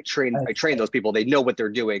clout. Like I train those people. They know what they're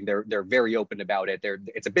doing. They're very open about it.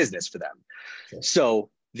 It's a business for them. Sure. So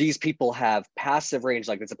these people have passive range.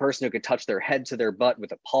 Like it's a person who could touch their head to their butt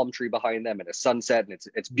with a palm tree behind them and a sunset, and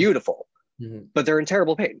it's beautiful. Mm-hmm. But they're in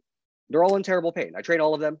terrible pain. They're all in terrible pain. I train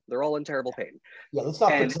all of them. They're all in terrible pain. Yeah, let's not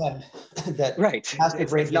pretend that. Right.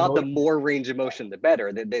 It's not the more range of motion, the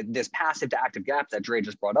better. This passive to active gap that Dre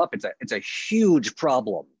just brought up, it's a huge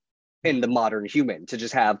problem in the modern human to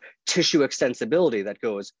just have tissue extensibility that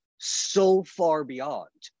goes so far beyond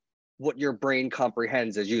what your brain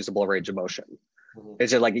comprehends as usable range of motion. Mm-hmm.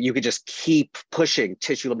 It's like you could just keep pushing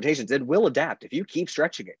tissue limitations. It will adapt. If you keep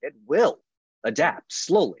stretching it, it will adapt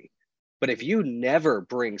slowly. But if you never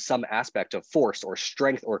bring some aspect of force or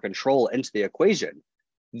strength or control into the equation,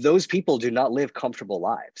 those people do not live comfortable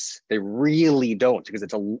lives. They really don't, because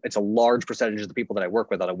it's a large percentage of the people that I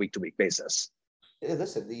work with on a week-to-week basis.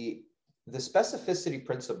 Listen, the specificity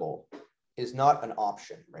principle is not an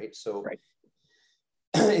option, right? So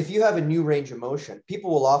if you have a new range of motion,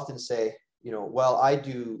 people will often say, well, I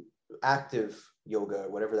do active yoga,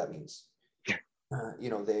 whatever that means.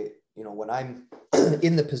 When I'm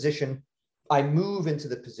in the position, I move into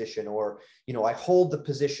the position, or, I hold the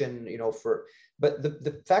position, but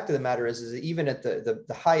the fact of the matter is that even at the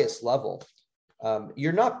highest level,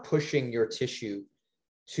 you're not pushing your tissue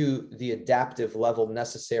to the adaptive level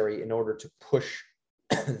necessary in order to push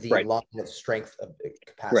the line of strength of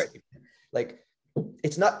capacity. Like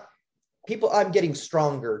it's not people, I'm getting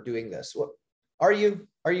stronger doing this. What are you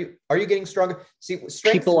getting stronger? See,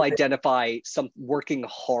 people identify some working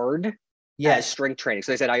hard as strength training.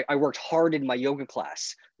 So they said, I worked hard in my yoga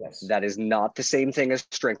class. Yes. That is not the same thing as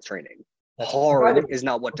strength training. Hard is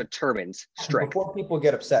not what determines strength. Before people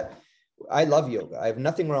get upset, I love yoga. I have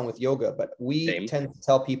nothing wrong with yoga, but we tend to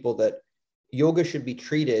tell people that yoga should be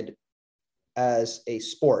treated as a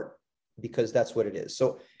sport because that's what it is.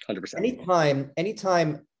 So 100%.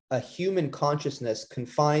 Anytime a human consciousness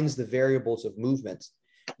confines the variables of movement,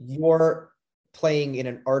 you're playing in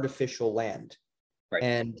an artificial land. Right.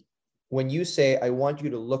 And when you say, I want you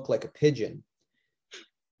to look like a pigeon,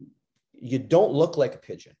 you don't look like a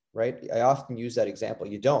pigeon, right? I often use that example.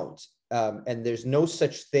 You don't. And there's no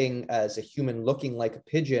such thing as a human looking like a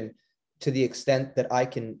pigeon to the extent that I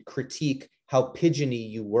can critique how pigeony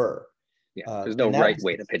you were. Yeah, there's no right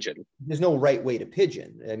way to pigeon. There's no right way to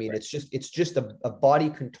pigeon. I mean, it's just a body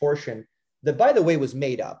contortion that, by the way, was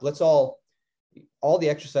made up. All the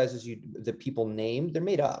exercises that people named, they're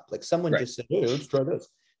made up. Like someone just said, hey, let's try this.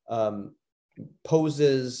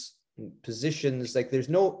 Poses, positions, like there's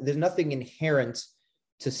nothing inherent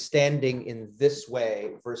to standing in this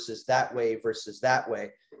way versus that way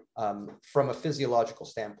from a physiological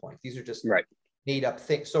standpoint. These are just made up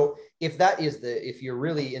things. So if you're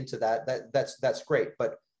really into that's great,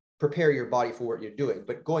 but prepare your body for what you're doing.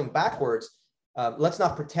 But going backwards, let's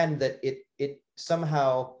not pretend that it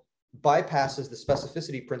somehow bypasses the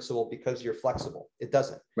specificity principle because you're flexible. It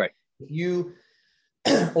doesn't. Right. if you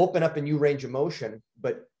open up a new range of motion,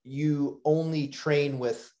 but you only train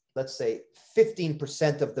with, let's say,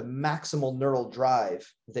 15% of the maximal neural drive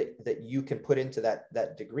that you can put into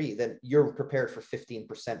that degree, then you're prepared for 15%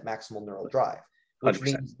 maximal neural drive, which 100%.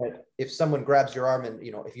 means that if someone grabs your arm and,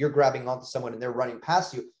 if you're grabbing onto someone and they're running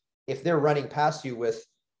past you, if they're running past you with,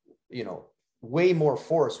 way more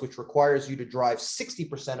force, which requires you to drive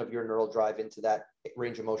 60% of your neural drive into that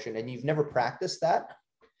range of motion, and you've never practiced that,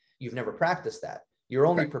 you're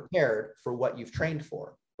only prepared for what you've trained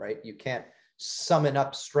for, right? You can't summon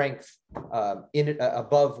up strength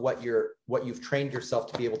above what you've trained yourself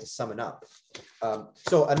to be able to summon up.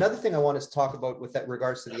 So another thing I want to talk about with that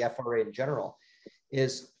regards to the FRA in general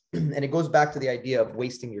is, and it goes back to the idea of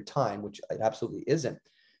wasting your time, which it absolutely isn't.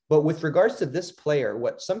 But with regards to this player,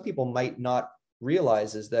 what some people might not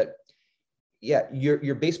realize is that, yeah,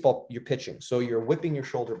 you're pitching. So you're whipping your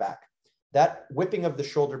shoulder back. That whipping of the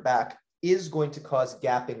shoulder back is going to cause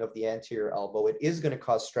gapping of the anterior elbow. It is going to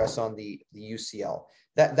cause stress on the UCL.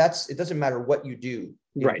 It doesn't matter what you do,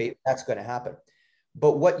 right? That's going to happen.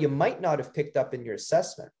 But what you might not have picked up in your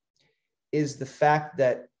assessment is the fact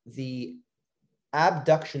that the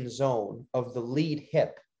abduction zone of the lead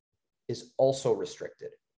hip is also restricted.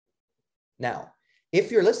 Now,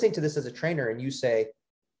 if you're listening to this as a trainer and you say,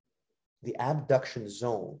 the abduction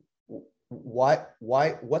zone,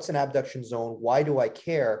 what's an abduction zone? Why do I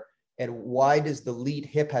care? And why does the lead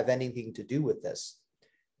hip have anything to do with this?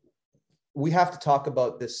 We have to talk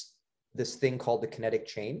about this thing called the kinetic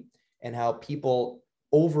chain and how people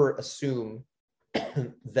over assume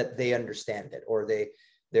that they understand it, or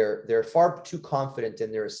they're far too confident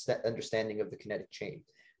in their understanding of the kinetic chain,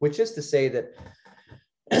 which is to say that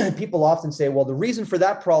people often say, well, the reason for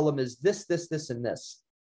that problem is this, and this.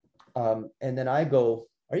 And then I go,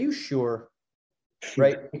 are you sure?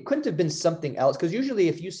 Right? It couldn't have been something else. Because usually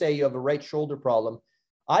if you say you have a right shoulder problem,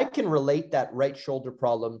 I can relate that right shoulder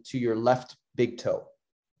problem to your left big toe.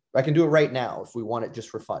 I can do it right now if we want it just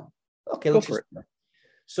for fun. Okay, let's go for it.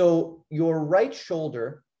 So your right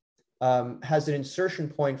shoulder has an insertion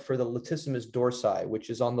point for the latissimus dorsi, which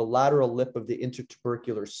is on the lateral lip of the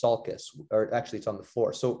intertubercular sulcus, or actually it's on the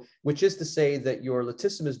floor. So, which is to say that your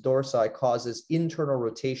latissimus dorsi causes internal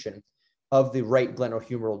rotation of the right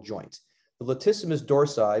glenohumeral joint. The latissimus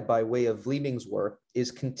dorsi, by way of Vleeming's work, is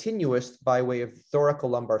continuous by way of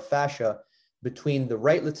thoracolumbar fascia between the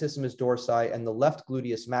right latissimus dorsi and the left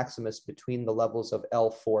gluteus maximus between the levels of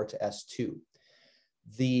L4 to S2.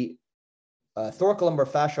 The thoracolumbar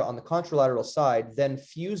fascia on the contralateral side then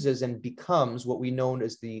fuses and becomes what we know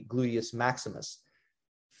as the gluteus maximus.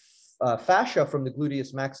 Fascia from the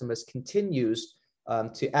gluteus maximus continues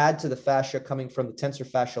to add to the fascia coming from the tensor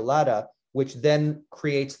fascia lata, which then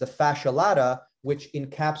creates the fascia lata, which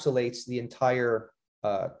encapsulates the entire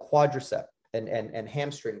quadricep and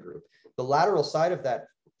hamstring group. The lateral side of that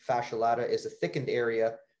fascia lata is a thickened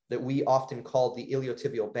area that we often call the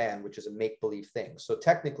iliotibial band, which is a make-believe thing. So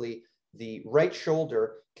technically, the right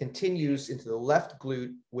shoulder continues into the left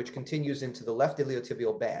glute, which continues into the left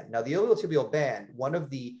iliotibial band. Now, the iliotibial band, one of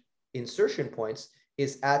the insertion points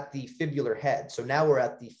is at the fibular head. So now we're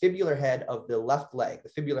at the fibular head of the left leg,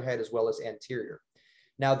 the fibular head as well as anterior.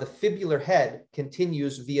 Now, the fibular head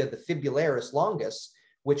continues via the fibularis longus,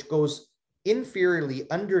 which goes inferiorly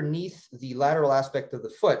underneath the lateral aspect of the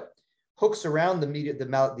foot, hooks around the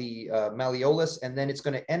malleolus, and then it's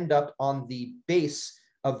going to end up on the base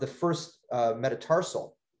of the first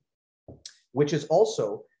metatarsal, which is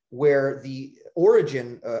also where the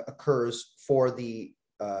origin occurs for the,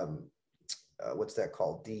 what's that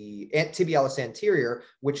called? The tibialis anterior,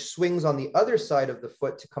 which swings on the other side of the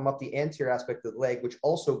foot to come up the anterior aspect of the leg, which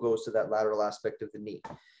also goes to that lateral aspect of the knee.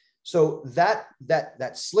 So that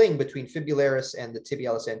sling between fibularis and the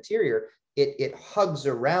tibialis anterior, it hugs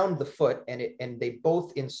around the foot, and they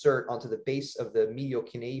both insert onto the base of the medial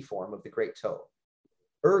cuneiform of the great toe.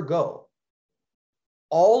 Ergo,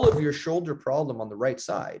 all of your shoulder problem on the right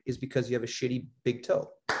side is because you have a shitty big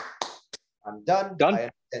toe. I'm done. I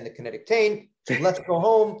understand the kinetic chain. Let's go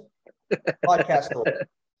home. Podcast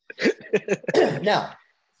over. Now,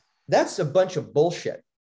 that's a bunch of bullshit.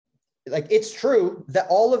 Like, it's true that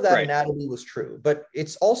all of that anatomy was true, but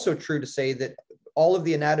it's also true to say that all of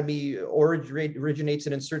the anatomy originates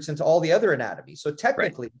and inserts into all the other anatomy. So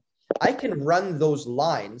technically, I can run those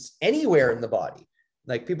lines anywhere in the body.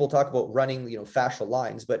 Like, people talk about running, fascial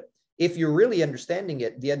lines, but if you're really understanding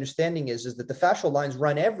it, the understanding is that the fascial lines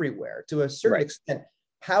run everywhere to a certain extent.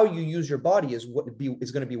 How you use your body is going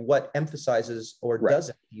to be what emphasizes or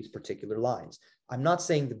doesn't these particular lines. I'm not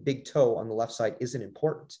saying the big toe on the left side isn't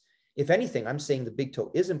important. If anything, I'm saying the big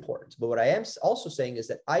toe is important. But what I am also saying is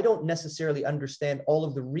that I don't necessarily understand all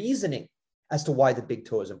of the reasoning as to why the big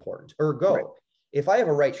toe is important. Ergo, right. If I have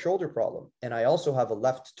a right shoulder problem and I also have a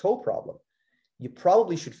left toe problem, you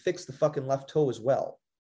probably should fix the fucking left toe as well.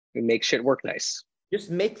 And make shit work nice. Just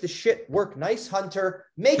make the shit work nice, Hunter.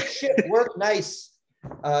 Make shit work nice.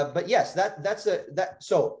 But yes,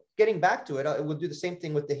 so getting back to it, we'll do the same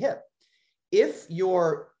thing with the hip. If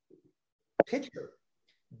your pitcher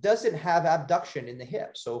doesn't have abduction in the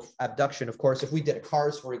hip, so abduction, of course, if we did a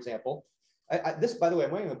cars, for example, this, by the way,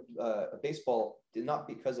 I'm wearing a baseball, not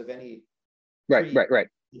because of any. Right.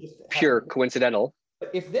 Pure coincidental.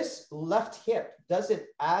 But if this left hip doesn't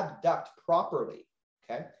abduct properly,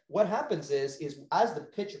 okay, what happens is as the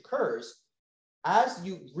pitch occurs, as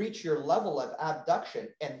you reach your level of abduction,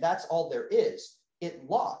 and that's all there is, it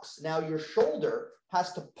locks. Now your shoulder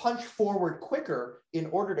has to punch forward quicker in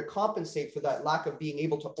order to compensate for that lack of being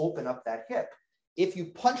able to open up that hip. If you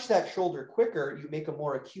punch that shoulder quicker, you make a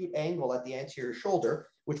more acute angle at the anterior shoulder,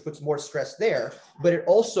 which puts more stress there, but it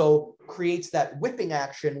also creates that whipping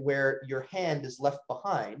action where your hand is left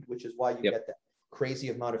behind, which is why you get that crazy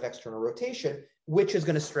amount of external rotation, which is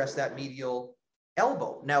going to stress that medial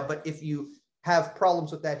elbow. Now, but if you have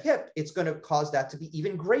problems with that hip, it's going to cause that to be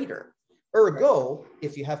even greater. Ergo,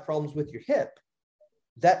 if you have problems with your hip,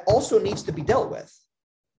 that also needs to be dealt with.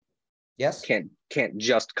 Yes. Can't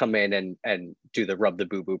just come in and do the rub the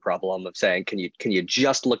boo-boo problem of saying, can you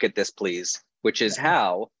just look at this, please? Which is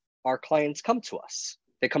how our clients come to us.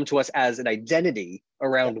 They come to us as an identity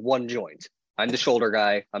around one joint. I'm the shoulder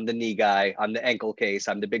guy, I'm the knee guy, I'm the ankle case,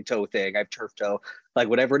 I'm the big toe thing, I have turf toe, like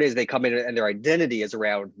whatever it is, they come in and their identity is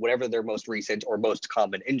around whatever their most recent or most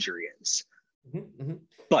common injury is. Mm-hmm, mm-hmm.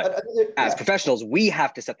 But as professionals, we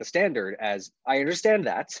have to set the standard as, I understand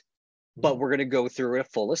that, but we're going to go through a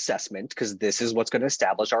full assessment because this is what's going to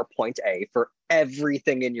establish our point A for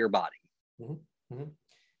everything in your body. Mm-hmm. Mm-hmm.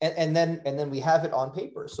 And then we have it on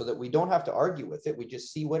paper so that we don't have to argue with it. We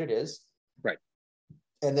just see what it is. Right.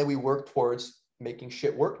 And then we work towards making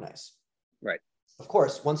shit work nice. Right. Of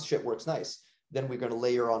course, once shit works nice, then we're going to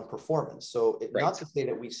layer on performance. So not to say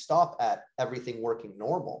that we stop at everything working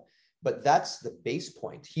normal, but that's the base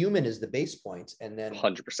point. Human is the base point. And then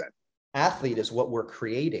 100%. Athlete is what we're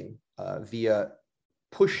creating via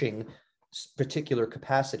pushing particular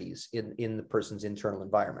capacities in the person's internal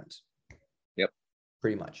environment. Yep.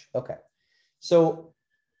 Pretty much. Okay. So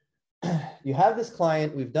you have this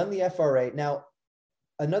client, we've done the FRA. Now,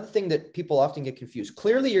 another thing that people often get confused,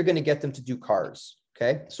 clearly you're going to get them to do CARS.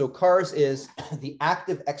 Okay. So CARS is the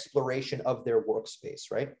active exploration of their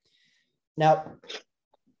workspace, right? Now,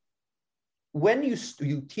 when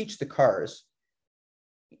you teach the CARS,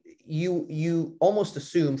 you almost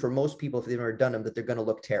assume for most people, if they've never done them, that they're going to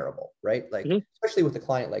look terrible, right? Like, especially with a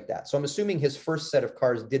client like that. So I'm assuming his first set of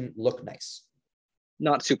CARS didn't look nice.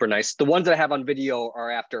 Not super nice. The ones that I have on video are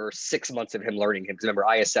after 6 months of him learning him. Because remember,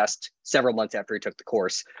 I assessed several months after he took the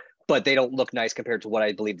course, but they don't look nice compared to what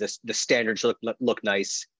I believe the standards look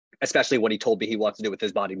nice, especially what he told me he wants to do with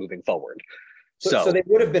his body moving forward. So they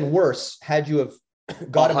would have been worse had you have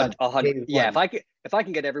got him. 100. Yeah, if I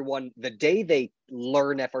can get everyone the day they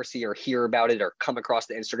learn FRC or hear about it or come across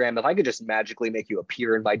the Instagram, if I could just magically make you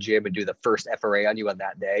appear in my gym and do the first FRA on you on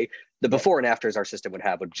that day, the before and afters our system would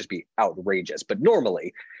have would just be outrageous. But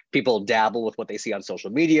normally people dabble with what they see on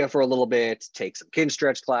social media for a little bit, take some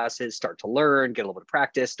Kinstretch classes, start to learn, get a little bit of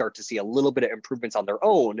practice, start to see a little bit of improvements on their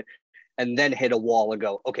own, and then hit a wall and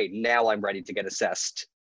go, okay, now I'm ready to get assessed.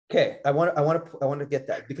 Okay, I want to get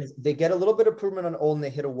that because they get a little bit of improvement on old and they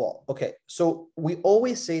hit a wall. Okay, so we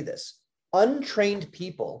always say this: untrained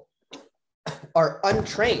people are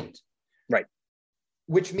untrained, right?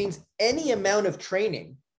 Which means any amount of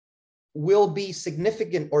training will be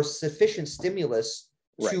significant or sufficient stimulus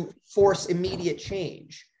to force immediate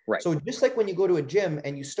change. Right. So just like when you go to a gym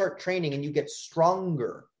and you start training and you get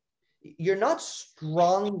stronger, you're not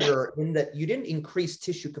stronger in that you didn't increase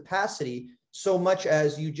tissue capacity so much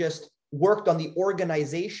as you just worked on the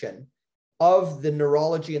organization of the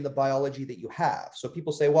neurology and the biology that you have. So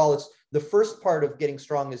people say, well, it's the first part of getting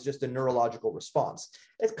strong is just a neurological response.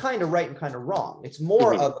 It's kind of right and kind of wrong. It's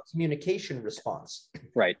more of a communication response.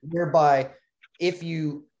 Right. Whereby if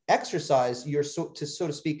you exercise, you're so to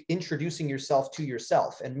speak, introducing yourself to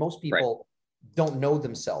yourself. And most people don't know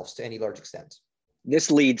themselves to any large extent.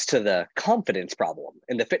 This leads to the confidence problem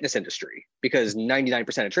in the fitness industry because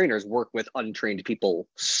 99% of trainers work with untrained people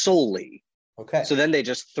solely. Okay. So then they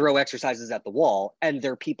just throw exercises at the wall and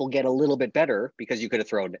their people get a little bit better because you could have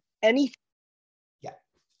thrown anything. Yeah.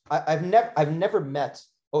 I've never met,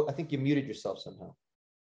 I think you muted yourself somehow.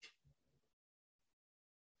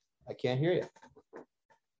 I can't hear you.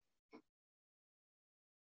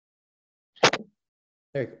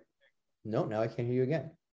 There you go. No, now I can't hear you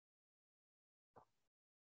again.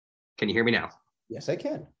 Can you hear me now? Yes, I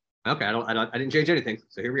can. Okay, I didn't change anything.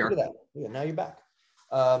 So here we are. Look at that. Yeah, now you're back.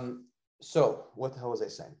 So what the hell was I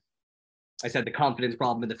saying? I said the confidence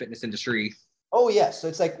problem in the fitness industry. Oh yes. So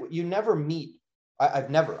it's like you never meet.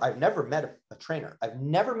 I've never met a trainer. I've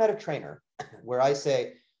never met a trainer where I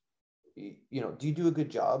say, you know, do you do a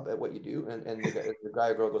good job at what you do? And the guy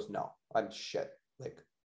or girl goes, no, I'm shit. Like,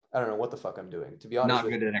 I don't know what the fuck I'm doing. To be honest,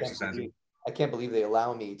 not good at exercising. I can't believe they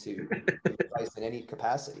allow me to exercise in any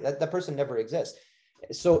capacity. That person never exists.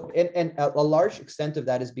 So, and a large extent of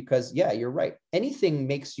that is because, yeah, you're right. Anything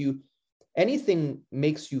makes you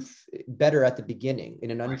better at the beginning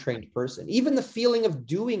in an untrained person. Even the feeling of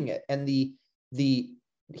doing it and the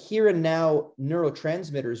here and now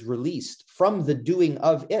neurotransmitters released from the doing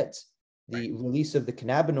of it, the release of the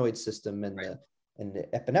cannabinoid system and the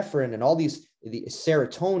epinephrine and all these, the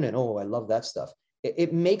serotonin. Oh, I love that stuff.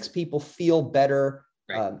 It makes people feel better.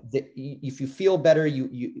 If you feel better,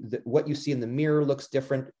 what you see in the mirror looks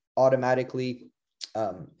different automatically.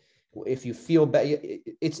 If you feel better,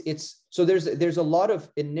 so there's a lot of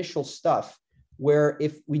initial stuff where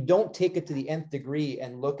if we don't take it to the nth degree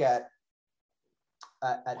and look at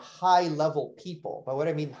high level people, by what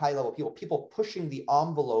I mean high level people pushing the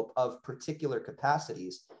envelope of particular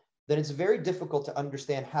capacities, then it's very difficult to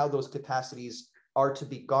understand how those capacities are to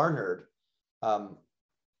be garnered,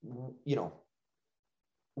 you know,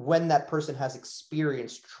 when that person has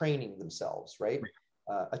experienced training themselves, right?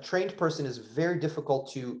 A trained person is very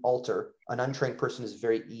difficult to alter. An untrained person is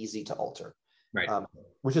very easy to alter,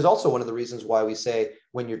 which is also one of the reasons why we say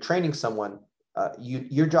when you're training someone,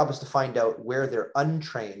 your job is to find out where they're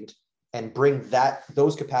untrained and bring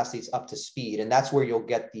those capacities up to speed. And that's where you'll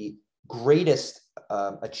get the greatest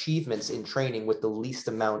achievements in training with the least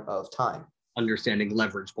amount of time. Understanding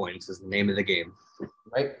leverage points is the name of the game.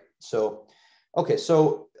 Right. So, okay.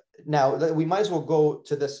 So now we might as well go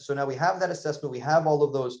to this. So now we have that assessment. We have all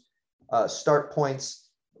of those start points.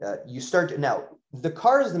 Now the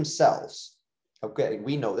cars themselves. Okay.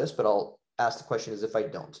 We know this, but I'll ask the question as if I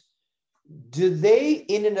don't. Do they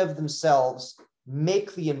in and of themselves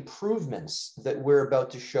make the improvements that we're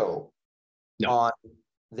about to show? No.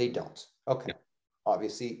 They don't. Okay. No.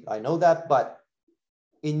 Obviously I know that, but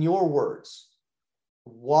in your words,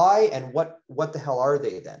 why and what the hell are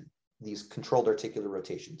they then, these controlled articular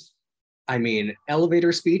rotations? I mean,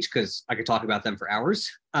 elevator speech, because I could talk about them for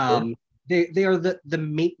hours. Sure. They are the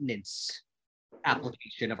maintenance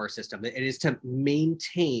application of our system. It is to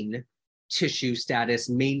maintain tissue status,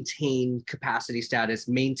 maintain capacity status,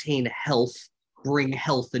 maintain health, bring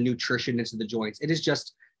health and nutrition into the joints. It is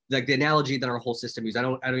just like the analogy that our whole system uses. I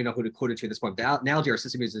don't even know who to quote it to at this point. The analogy our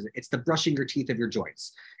system uses, it's the brushing your teeth of your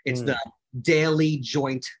joints. It's the daily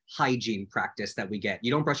joint hygiene practice that we get.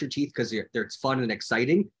 You don't brush your teeth because it's fun and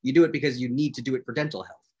exciting. You do it because you need to do it for dental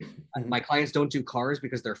health. My clients don't do cars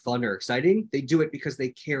because they're fun or exciting. They do it because they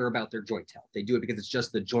care about their joint health. They do it because it's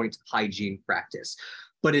just the joint hygiene practice.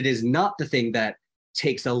 But it is not the thing that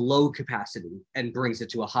takes a low capacity and brings it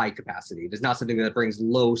to a high capacity. It is not something that brings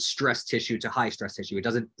low stress tissue to high stress tissue. It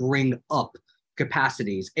doesn't bring up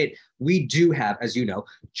capacities. We do have, as you know,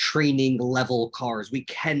 training level cars. We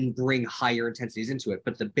can bring higher intensities into it,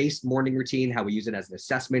 but the base morning routine, how we use it as an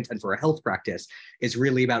assessment and for a health practice, is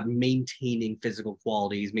really about maintaining physical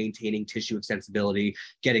qualities, maintaining tissue extensibility,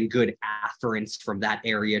 getting good afference from that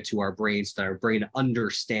area to our brain so that our brain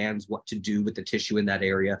understands what to do with the tissue in that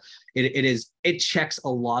area. It checks a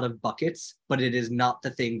lot of buckets, but it is not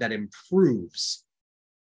the thing that improves,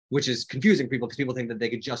 which is confusing people because people think that they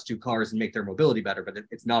could just do cars and make their mobility better, but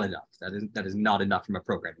it's not enough. That is not enough from a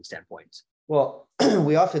programming standpoint. Well,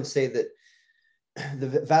 we often say that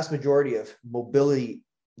the vast majority of mobility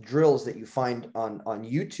drills that you find on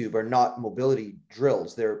YouTube are not mobility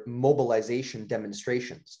drills. They're mobilization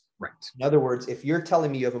demonstrations. Right. In other words, if you're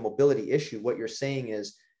telling me you have a mobility issue, what you're saying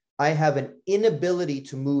is, I have an inability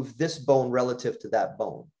to move this bone relative to that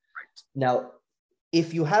bone. Right. Now,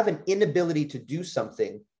 if you have an inability to do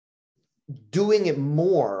something, doing it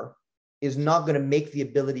more is not going to make the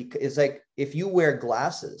ability. It's like if you wear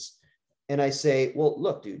glasses and I say, well,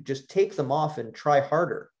 look, dude, just take them off and try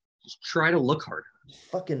harder. Just try to look harder.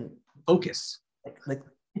 Fucking focus. Like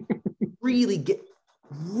really get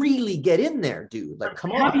in there, dude. Like,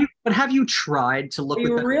 come on. Have you tried to look? Are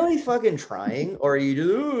you really fucking trying? Or are you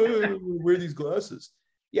just wear these glasses?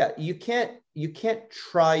 Yeah, you can't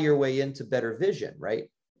try your way into better vision, right?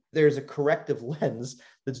 There's a corrective lens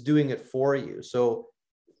that's doing it for you. So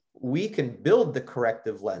we can build the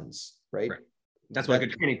corrective lens, right? That's what a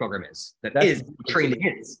good training program is. That is training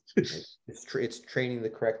is. It's training the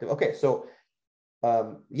corrective. Okay, so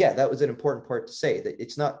yeah, that was an important part to say, that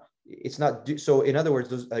it's not so in other words,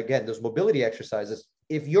 those mobility exercises,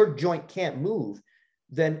 if your joint can't move,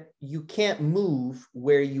 then you can't move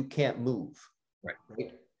where you can't move.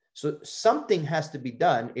 Right? So something has to be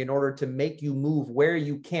done in order to make you move where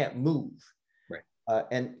you can't move. Right.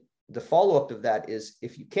 And the follow-up of that is,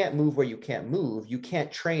 if you can't move where you can't move, you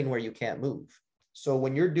can't train where you can't move. So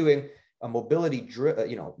when you're doing a mobility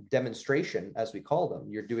demonstration, as we call them,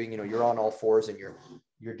 you're doing, you're on all fours and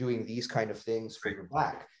you're doing these kind of things for your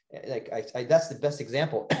back. Like that's the best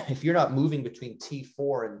example. If you're not moving between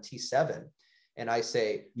T4 and T7, and I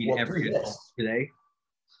say, well, every adult today.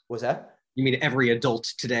 Was that? You mean every adult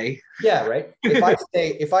today? Yeah, right.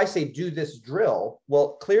 If I say do this drill,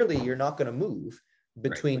 well, clearly you're not going to move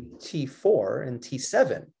between T4 and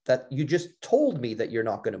T7. That you just told me that you're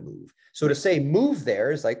not going to move. So to say move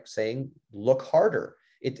there is like saying look harder.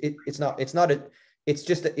 It's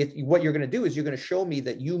just what you're going to do is you're going to show me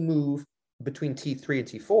that you move between T3 and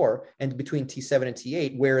T4 and between T7 and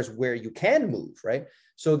T8, where you can move, right?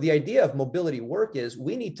 So the idea of mobility work is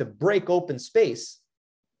we need to break open space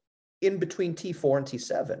in between T4 and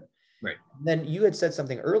T7. Right. Then you had said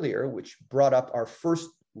something earlier, which brought up our first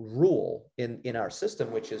rule in our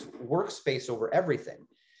system, which is workspace over everything.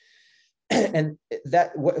 And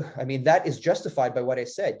that is justified by what I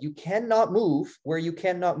said. You cannot move where you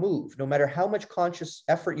cannot move, no matter how much conscious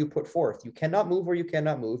effort you put forth. You cannot move where you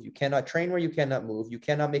cannot move. You cannot train where you cannot move. You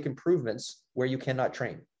cannot make improvements where you cannot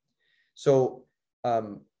train. So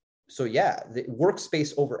yeah, the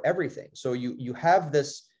workspace over everything. So you have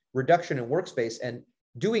this reduction in workspace, and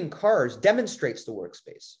doing CARS demonstrates the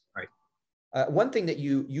workspace. Right. One thing that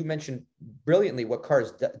you mentioned brilliantly what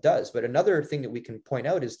CARS does, but another thing that we can point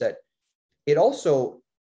out is that it also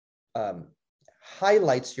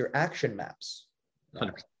highlights your action maps.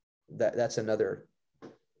 That's another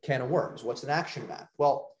can of worms. What's an action map?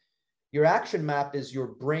 Well, your action map is your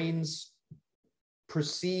brain's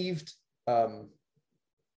perceived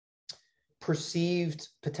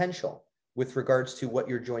potential with regards to what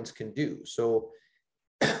your joints can do. So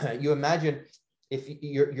you imagine if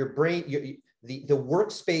your brain, the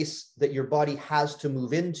workspace that your body has to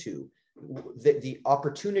move into, the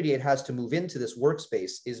opportunity it has to move into this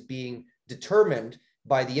workspace is being determined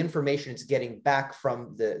by the information it's getting back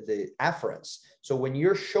from the afferents. So when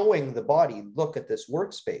you're showing the body, look at this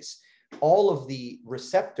workspace, all of the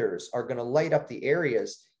receptors are going to light up the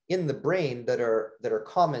areas in the brain that are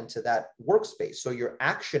common to that workspace. So your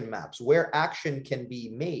action maps, where action can be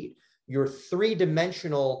made, your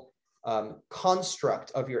three-dimensional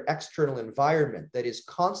construct of your external environment that is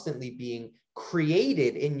constantly being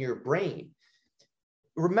created in your brain.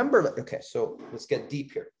 Remember, okay, so let's get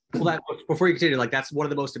deep here. Well, before you continue, like that's one of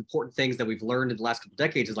the most important things that we've learned in the last couple of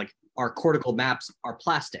decades is like our cortical maps are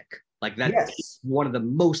plastic. Like that's one of the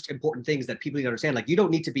most important things that people need to understand. Like you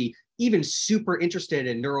don't need to be even super interested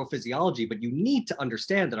in neurophysiology, but you need to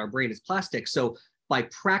understand that our brain is plastic. So by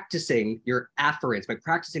practicing your afferents, by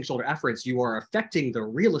practicing shoulder afferents, you are affecting the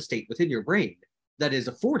real estate within your brain that is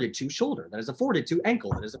afforded to shoulder, that is afforded to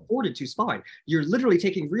ankle, that is afforded to spine. You're literally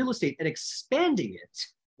taking real estate and expanding it.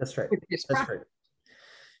 That's right. That's right.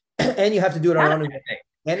 And you have to do it on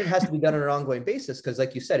and it has to be done on an ongoing basis because,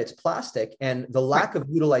 like you said, it's plastic, and the lack of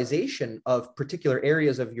utilization of particular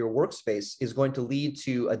areas of your workspace is going to lead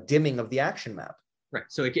to a dimming of the action map. Right.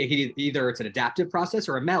 So either it's an adaptive process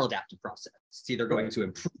or a maladaptive process. It's either going to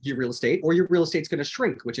improve your real estate or your real estate's going to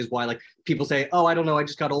shrink, which is why like people say, oh, I don't know, I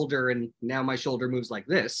just got older and now my shoulder moves like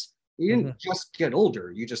this. You didn't just get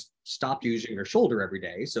older. You just stopped using your shoulder every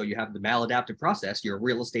day. So you have the maladaptive process. Your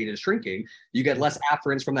real estate is shrinking. You get less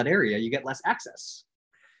afferents from that area. You get less access.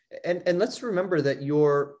 And let's remember that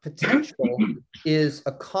your potential is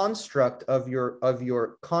a construct of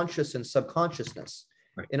your conscious and subconsciousness.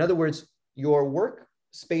 Right. In other words, your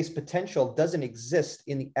workspace potential doesn't exist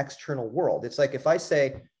in the external world. It's like if I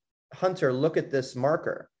say, Hunter, look at this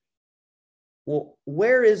marker. Well,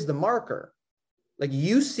 where is the marker? Like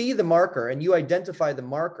you see the marker and you identify the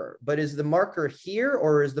marker, but is the marker here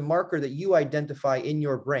or is the marker that you identify in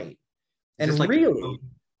your brain? And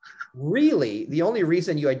really, the only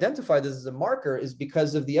reason you identify this as a marker is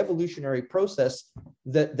because of the evolutionary process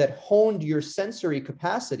that honed your sensory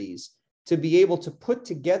capacities to be able to put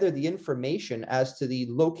together the information as to the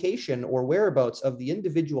location or whereabouts of the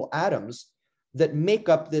individual atoms that make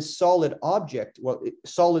up this solid object, well,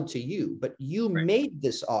 solid to you, but you made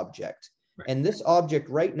this object. And this object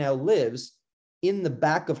right now lives in the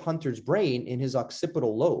back of Hunter's brain in his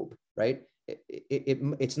occipital lobe, right?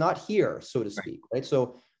 It's not here, so to speak, right?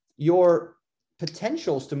 So your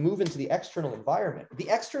potentials to move into the external environment. The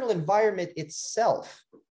external environment itself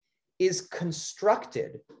is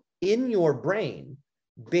constructed in your brain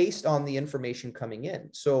based on the information coming in.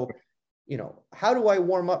 So, you know, how do I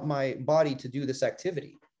warm up my body to do this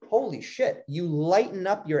activity? Holy shit, you lighten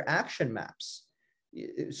up your action maps.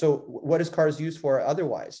 So what is CARS used for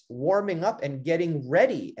otherwise? Warming up and getting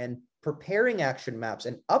ready and preparing action maps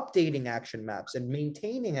and updating action maps and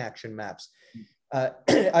maintaining action maps.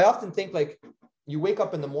 I often think, like, you wake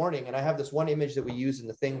up in the morning, and I have this one image that we use in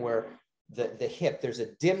the thing where the hip, there's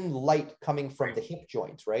a dim light coming from the hip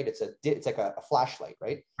joint, right? It's like a flashlight,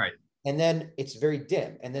 right? Right. And then it's very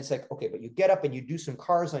dim. And then it's like, okay, but you get up and you do some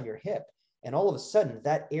CARS on your hip, and all of a sudden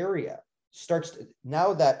that area starts to,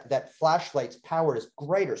 now that flashlight's power is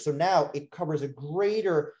greater. So now it covers a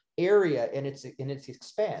greater area in its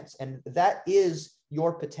expanse. And that is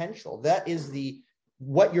your potential. That is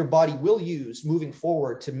what your body will use moving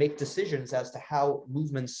forward to make decisions as to how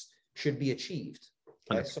movements should be achieved.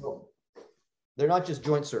 Okay, so they're not just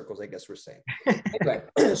joint circles, I guess we're saying. Anyway,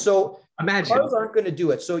 so imagine CARS aren't going to do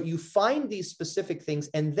it. So you find these specific things,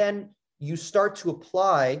 and then you start to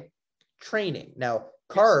apply training. Now,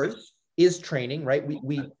 CARS is training, right?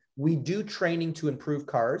 We do training to improve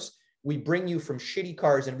CARS. We bring you from shitty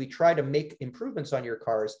CARS and we try to make improvements on your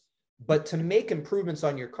CARS. But to make improvements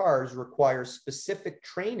on your CARS requires specific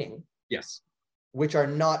training. Yes. Which are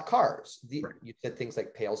not CARS. Right. You said things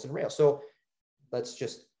like PAILs and rails. So let's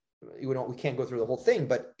just, we can't go through the whole thing,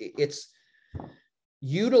 but it's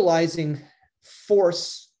utilizing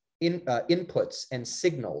force inputs and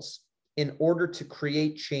signals in order to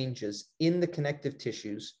create changes in the connective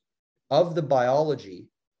tissues of the biology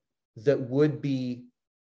that would be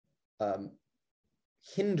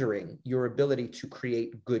hindering your ability to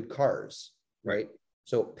create good CARS, right?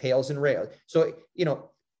 So PAILs and rails. So, you know,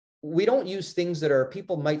 we don't use things that are,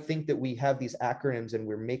 people might think that we have these acronyms and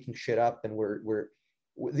we're making shit up, and we're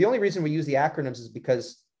the only reason we use the acronyms is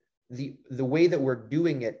because the way that we're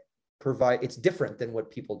doing it it's different than what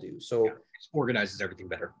people do. So it organizes everything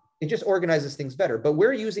better. It just organizes things better, but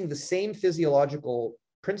we're using the same physiological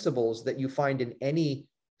principles that you find in any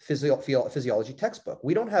physiology textbook.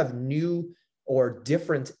 We don't have new or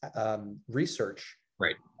different research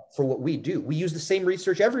for what we do. We use the same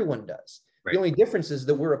research everyone does. The only difference is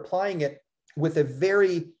that we're applying it with a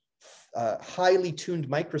very highly tuned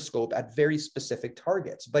microscope at very specific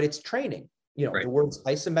targets, but it's training. You know, the words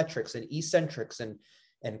isometrics and eccentrics and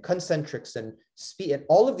concentrics and speed, and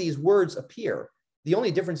all of these words appear. The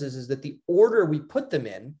only difference is that the order we put them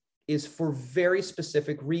in is for very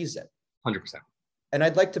specific reason. 100%. And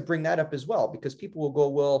I'd like to bring that up as well, because people will go,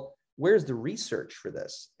 well, where's the research for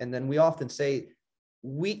this? And then we often say,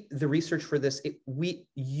 the research for this, we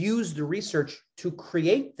use the research to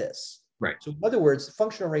create this. Right. So in other words,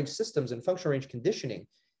 functional range systems and functional range conditioning,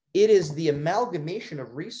 it is the amalgamation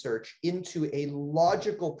of research into a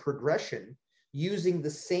logical progression using the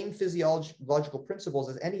same physiological principles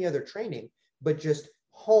as any other training, but just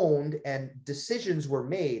honed, and decisions were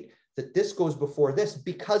made that this goes before this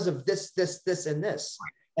because of this, and this.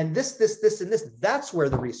 And this, and this. That's where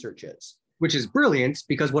the research is. Which is brilliant,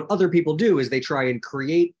 because what other people do is they try and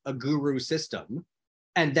create a guru system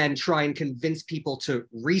and then try and convince people to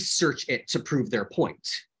research it to prove their point.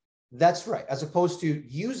 That's right. As opposed to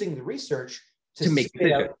using the research to make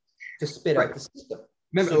spit out the system.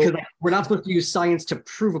 Remember, because we're not supposed to use science to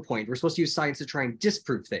prove a point. We're supposed to use science to try and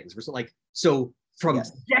disprove things. So from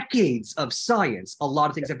decades of science, a lot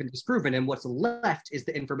of things have been disproven, and what's left is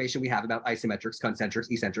the information we have about isometrics,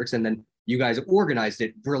 concentrics, eccentrics, and then you guys have organized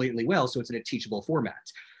it brilliantly well, so it's in a teachable format.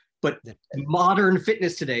 But modern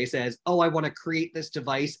fitness today says, oh, I want to create this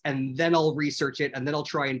device, and then I'll research it, and then I'll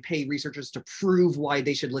try and pay researchers to prove why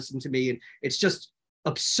they should listen to me. And it's just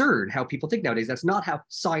absurd how people think nowadays. That's not how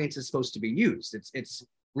science is supposed to be used. It's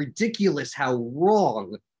ridiculous how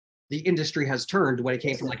wrong the industry has turned when it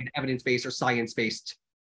came from like an evidence-based or science-based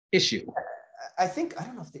issue. I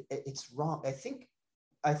don't know if it's wrong. I think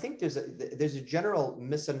there's a general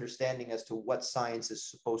misunderstanding as to what science is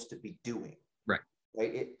supposed to be doing. Right.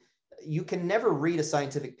 You can never read a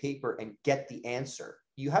scientific paper and get the answer.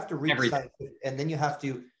 You have to read scientific, and then you have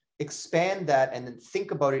to expand that and then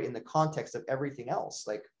think about it in the context of everything else.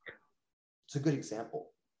 Like, it's a good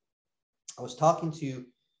example. I was talking to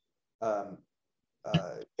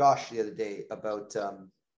Josh the other day about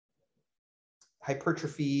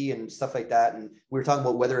hypertrophy and stuff like that, and we were talking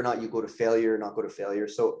about whether or not you go to failure or not go to failure.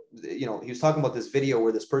 So, you know, he was talking about this video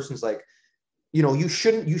where this person's like, you know, you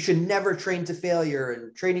should never train to failure,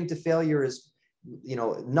 and training to failure is, you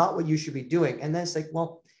know, not what you should be doing. And then it's like,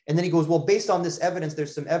 well, and then he goes, well, based on this evidence,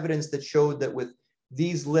 there's some evidence that showed that with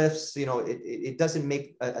these lifts, it doesn't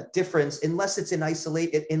make a difference unless it's in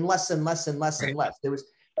isolate, unless and less and less and less. There was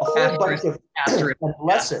a whole bunch of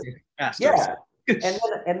lessons. Yeah.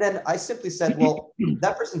 And then I simply said, well,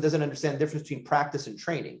 that person doesn't understand the difference between practice and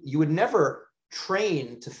training. You would never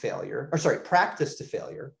practice to failure.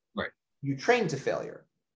 Right. You train to failure.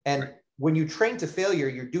 And when you train to failure,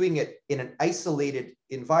 you're doing it in an isolated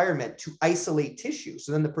environment to isolate tissue.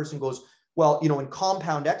 So then the person goes, well, in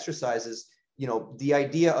compound exercises, the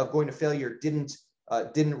idea of going to failure didn't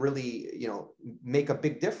really, make a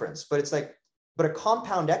big difference. But it's like, but a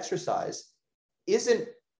compound exercise isn't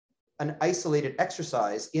an isolated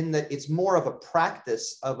exercise in that it's more of a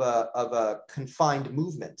practice of a confined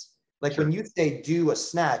movement. Like when you say do a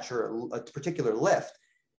snatch or a particular lift,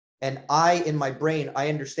 and in my brain, I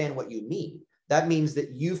understand what you mean. That means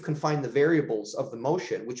that you've confined the variables of the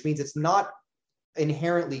motion, which means it's not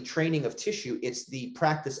inherently training of tissue, it's the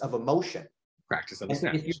practice of a motion. Practice of a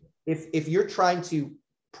snatch. If you're trying to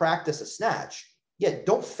practice a snatch,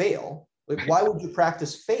 don't fail. Like, why would you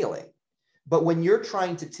practice failing? But when you're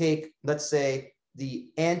trying to take, let's say, the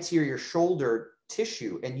anterior shoulder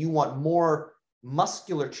tissue and you want more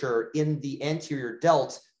musculature in the anterior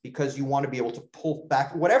delt because you want to be able to pull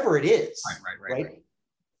back, whatever it is, right?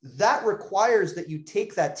 That requires that you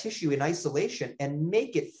take that tissue in isolation and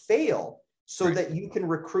make it fail so that you can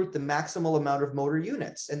recruit the maximal amount of motor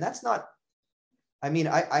units. And that's not, I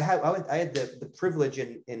had the privilege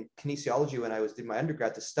in kinesiology when I was doing my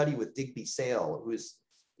undergrad to study with Digby Sale, who's,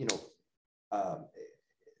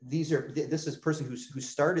 this is a person who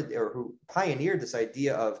started or who pioneered this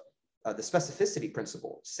idea of the specificity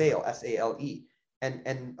principle, Sale, S-A-L-E.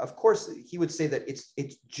 And of course, he would say that it's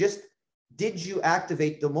just, did you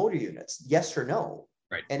activate the motor units? Yes or no?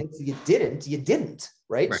 Right. And if you didn't,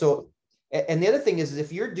 right? So, and the other thing is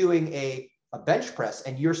if you're doing a bench press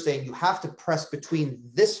and you're saying you have to press between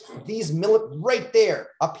these right there,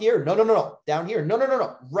 up here, no, down here,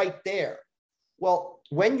 no, right there. Well,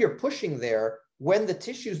 when you're pushing there, when the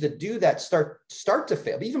tissues that do that start to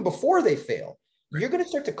fail, even before they fail, you're going to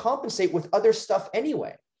start to compensate with other stuff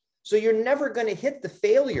anyway. So you're never going to hit the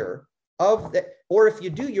failure of that, or if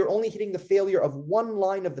you do, you're only hitting the failure of one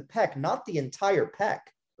line of the pec, not the entire pec.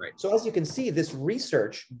 Right. So as you can see, this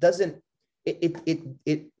research doesn't,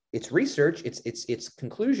 it's research, it's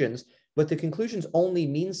conclusions, but the conclusions only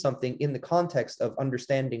mean something in the context of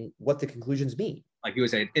understanding what the conclusions mean. Like you were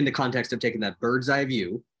saying, in the context of taking that bird's eye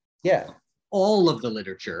view, all of the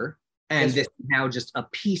literature, and this is now just a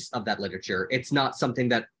piece of that literature. It's not something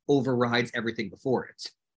that overrides everything before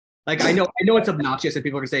it. Like, I know it's obnoxious and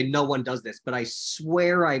people are gonna say no one does this, but I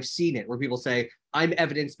swear I've seen it where people say, I'm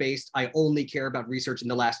evidence-based, I only care about research in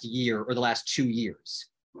the last year or the last 2 years.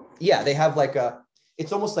 Yeah, they have like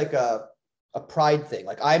it's almost like a pride thing.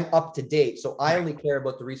 Like, I'm up to date, so I only care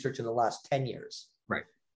about the research in the last 10 years. Right.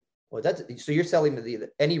 Well, so you're telling me that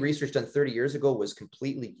any research done 30 years ago was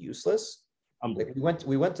completely useless? Like,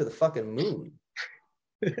 we went to the fucking moon.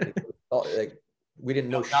 Like, we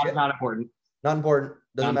didn't know shit. Not important. Not important.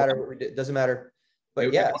 Doesn't matter what we did. Doesn't matter.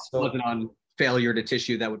 But it wasn't on failure to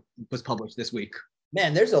tissue that was published this week.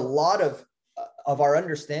 Man, there's a lot of our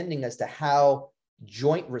understanding as to how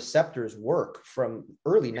joint receptors work from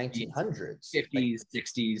early 1900s, 50s,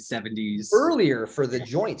 60s, 70s. Earlier for the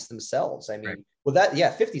joints themselves. I mean,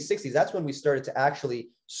 50s, 60s, that's when we started to actually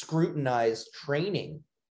scrutinize training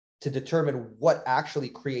to determine what actually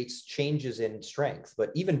creates changes in strength.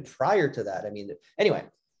 But even prior to that, I mean, anyway,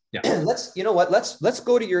 let's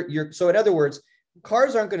go to your, so in other words,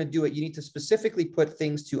 cars aren't going to do it. You need to specifically put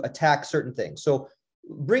things to attack certain things. So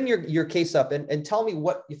bring your case up and tell me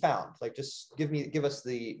what you found. Like, just give us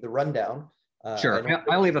the rundown. Sure.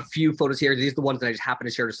 I only have a few photos here. These are the ones that I just happen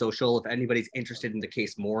to share to social. If anybody's interested in the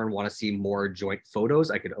case more and want to see more joint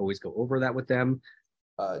photos, I could always go over that with them.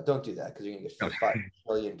 Don't do that, because you're going to get 5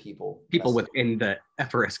 million people within the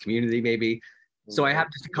FRS community, maybe. So I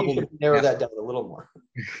have just a couple. You should narrow that down a little more.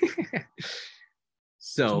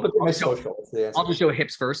 So I'll just show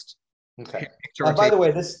hips first. Okay. By the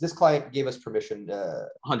way, this client gave us permission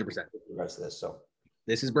 100% with regards to this. So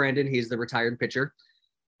this is Brandon. He's the retired pitcher,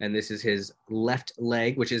 and this is his left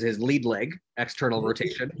leg, which is his lead leg, external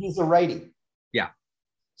rotation. He's a righty. Yeah.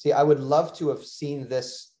 See, I would love to have seen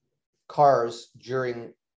this cars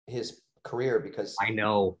during his career, because I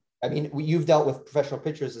know. I mean, you've dealt with professional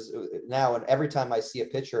pitchers now, and every time I see a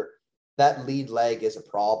pitcher, that lead leg is a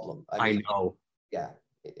problem. I know. Yeah.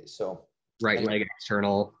 So right leg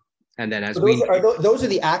external. And then those are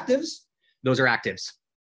the actives? Those are actives.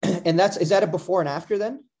 And is that a before and after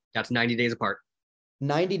then? That's 90 days apart.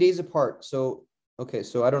 90 days apart. So, Okay,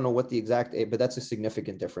 so I don't know what the exact, but that's a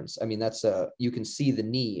significant difference. I mean, that's you can see the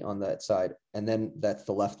knee on that side, and then that's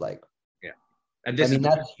the left leg. Yeah, and this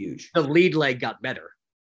that's huge. The lead leg got better.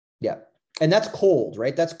 Yeah, and that's cold,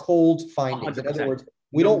 right? That's cold findings. 100%. In other words,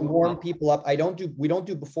 we don't warm people up. We don't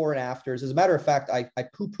do before and afters. As a matter of fact, I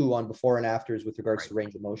poo-poo on before and afters with regards to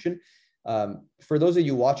range of motion. For those of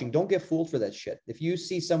you watching, don't get fooled for that shit. If you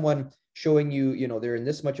see someone showing you, you know, they're in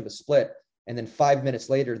this much of a split, and then 5 minutes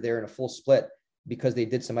later they're in a full split because they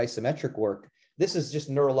did some isometric work, this is just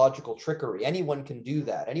neurological trickery. Anyone can do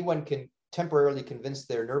that. Anyone can temporarily convince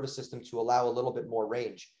their nervous system to allow a little bit more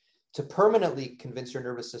range. To permanently convince your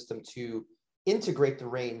nervous system to integrate the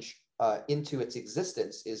range into its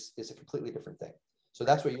existence is a completely different thing. So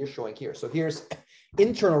that's what you're showing here. So here's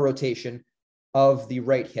internal rotation of the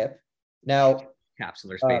right hip. Now,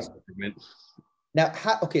 capsular space movement. Now,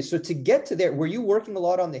 okay, so to get to there, were you working a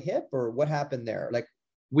lot on the hip, or what happened there? Like,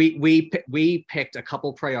 we picked a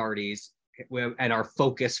couple priorities, and our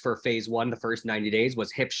focus for phase 1, the first 90 days,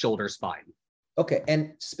 was hip, shoulder, spine. Okay,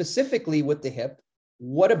 and specifically with the hip,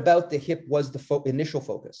 what about the hip was the initial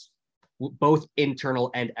focus? Both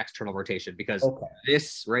internal and external rotation, because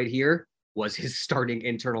this right here was his starting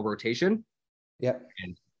internal rotation. Yep.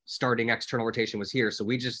 And starting external rotation was here. So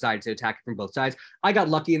we just decided to attack it from both sides. I got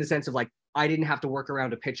lucky in the sense of, like, I didn't have to work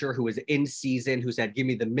around a pitcher who was in season, who said, give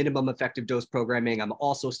me the minimum effective dose programming. I'm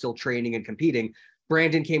also still training and competing.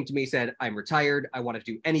 Brandon came to me, said, I'm retired. I want to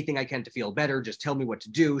do anything I can to feel better. Just tell me what to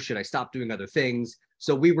do. Should I stop doing other things?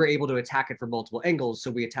 So we were able to attack it from multiple angles.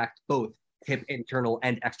 So we attacked both hip internal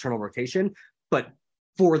and external rotation, but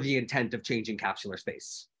for the intent of changing capsular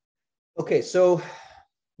space. Okay, so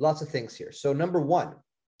lots of things here. So number one,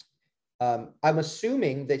 I'm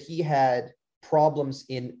assuming that he had problems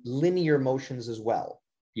in linear motions as well.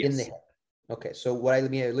 Yes. In the hip. Okay, so what I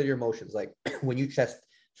mean linear motions, like when you chest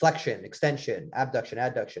flexion, extension, abduction,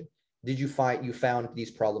 adduction, did you found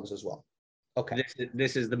these problems as well? Okay.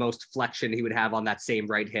 This is the most flexion he would have on that same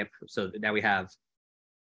right hip. So now we have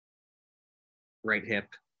right hip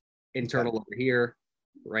internal over here,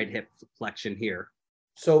 right hip flexion here.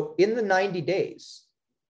 So in the 90 days,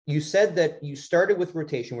 you said that you started with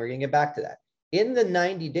rotation. We're going to get back to that. In the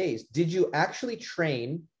 90 days, did you actually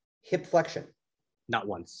train hip flexion? Not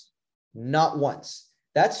once. Not once.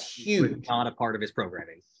 That's huge. Not a part of his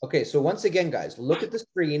programming. Okay, so once again, guys, look at the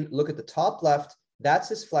screen. Look at the top left. That's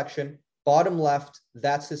his flexion. Bottom left,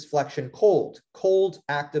 that's his flexion. Cold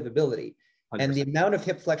active ability. 100%. And the amount of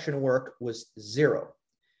hip flexion work was 0.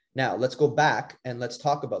 Now, let's go back and let's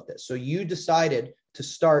talk about this. So you decided to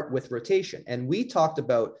start with rotation. And we talked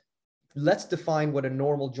about, let's define what a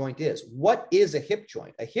normal joint is. What is a hip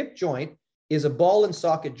joint? A hip joint is a ball and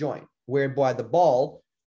socket joint, whereby the ball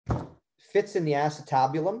fits in the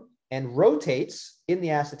acetabulum and rotates in the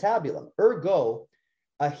acetabulum. Ergo,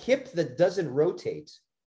 a hip that doesn't rotate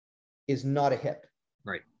is not a hip.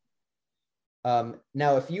 Right.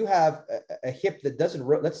 Now, if you have a hip that doesn't,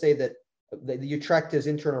 let's say that you tracked his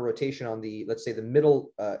internal rotation on the, let's say the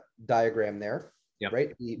middle diagram there,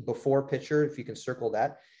 right? The before picture, if you can circle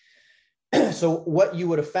that. So what you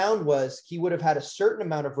would have found was he would have had a certain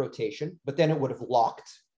amount of rotation, but then it would have locked.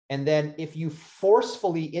 And then if you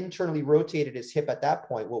forcefully internally rotated his hip at that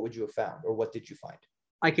point, what would you have found, or what did you find?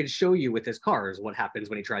 I could show you with his cars what happens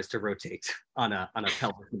when he tries to rotate on a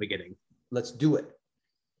pelvis in the beginning. Let's do it.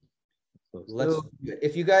 Let's do it.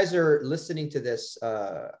 If you guys are listening to this,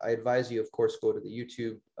 I advise you, of course, go to the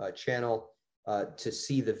YouTube channel to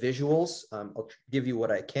see the visuals. I'll give you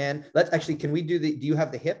what I can. Let's actually, can we do do you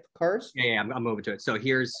have the hip cars? Yeah, I'm moving to it. So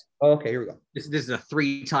here's, okay, here we go. This is a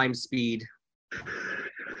 3 times speed.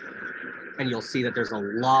 And you'll see that there's a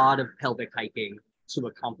lot of pelvic hiking to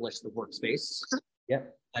accomplish the workspace.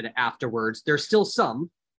 Yep. And afterwards, there's still some.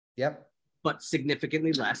 Yep. But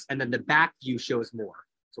significantly less. And then the back view shows more.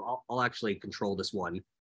 So I'll actually control this one.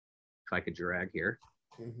 If I could drag here.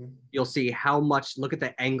 Mm-hmm. You'll see how much, look at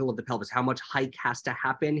the angle of the pelvis, how much hike has to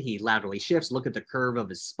happen. He laterally shifts. Look at the curve of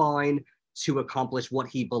his spine to accomplish what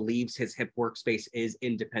he believes his hip workspace is,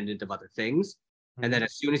 independent of other things. Mm-hmm. And then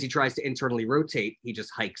as soon as he tries to internally rotate, he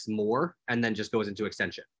just hikes more and then just goes into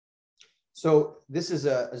extension. So this is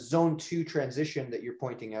a zone 2 transition that you're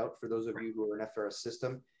pointing out for those of you who are an FRS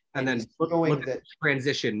system. And then look at the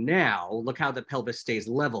transition now. Look how the pelvis stays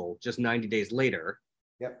level just 90 days later.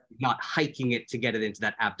 Yep. Not hiking it to get it into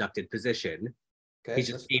that abducted position. Okay, he's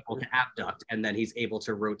just able to abduct, and then he's able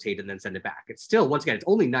to rotate and then send it back. It's still, once again, it's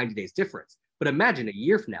only 90 days difference. But imagine a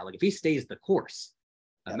year from now, like if he stays the course,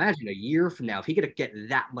 imagine a year from now, if he could get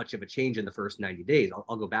that much of a change in the first 90 days.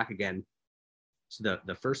 I'll go back again to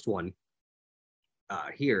the first one.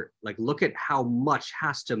 here, like look at how much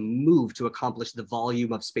has to move to accomplish the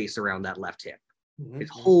volume of space around that left hip. Mm-hmm.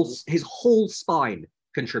 His whole spine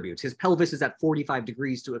contributes. His pelvis is at 45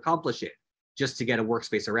 degrees to accomplish it, just to get a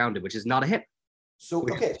workspace around it, which is not a hip. So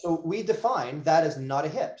okay, so we define that as not a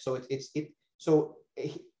hip. So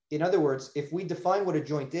in other words, if we define what a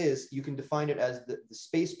joint is, you can define it as the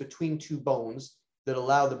space between two bones that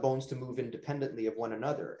allow the bones to move independently of one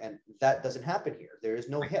another, and that doesn't happen here. There is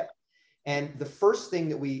no hip. And the first thing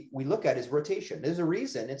that we look at is rotation. There's a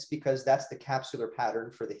reason. It's because that's the capsular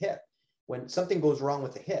pattern for the hip. When something goes wrong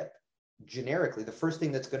with the hip, generically, the first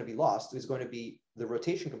thing that's going to be lost is going to be the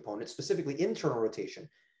rotation component, specifically internal rotation.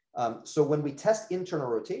 So when we test internal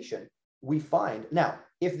rotation, we find, now,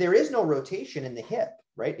 if there is no rotation in the hip,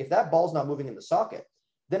 right, if that ball's not moving in the socket,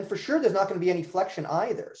 then for sure there's not going to be any flexion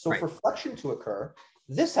either. So for flexion to occur,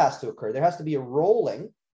 this has to occur. There has to be a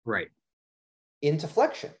rolling into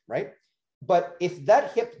flexion, right? But if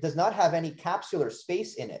that hip does not have any capsular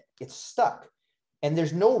space in it, it's stuck, and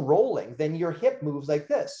there's no rolling, then your hip moves like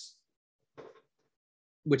this.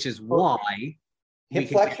 Which is why hip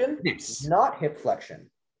flexion, not hip flexion.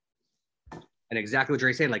 And exactly what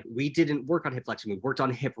Dre's saying, like we didn't work on hip flexion, we worked on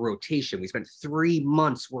hip rotation. We spent 3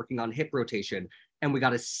 months working on hip rotation, and we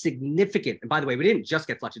got a significant, and by the way, we didn't just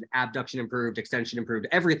get flexion, abduction improved, extension improved,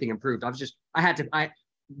 everything improved.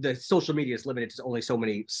 The social media is limited to only so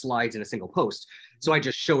many slides in a single post. So I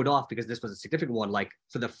just showed off because this was a significant one, like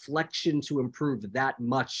for the flexion to improve that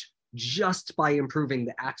much just by improving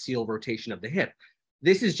the axial rotation of the hip.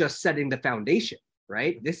 This is just setting the foundation,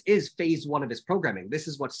 right? This is phase 1 of his programming. This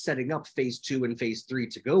is what's setting up phase 2 and phase 3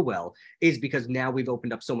 to go well, is because now we've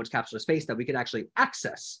opened up so much capsular space that we can actually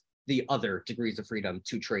access the other degrees of freedom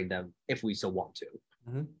to train them if we so want to.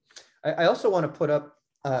 Mm-hmm. I also want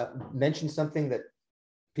to mention something that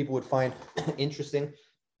people would find interesting,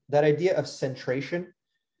 that idea of centration.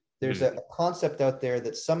 There's a concept out there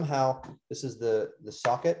that somehow, this is the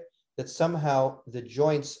socket, that somehow the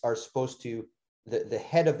joints are supposed to, the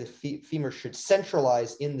head of the femur should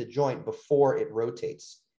centralize in the joint before it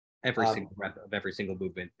rotates. Every single breath of every single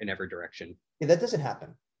movement in every direction. Yeah, that doesn't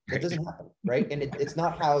happen. That doesn't happen, right? And it's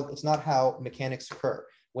not how mechanics occur.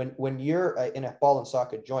 When you're in a ball and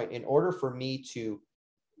socket joint, in order for me to,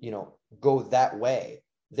 go that way,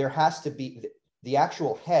 there has to be the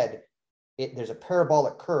actual head. There's a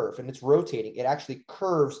parabolic curve and it's rotating. It actually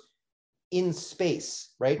curves in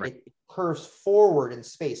space, right? It curves forward in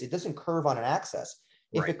space. It doesn't curve on an axis.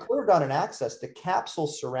 If it curved on an axis, the capsule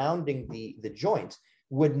surrounding the joint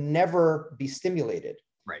would never be stimulated.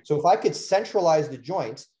 So if I could centralize the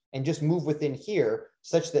joint and just move within here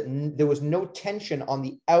such that there was no tension on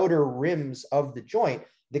the outer rims of the joint,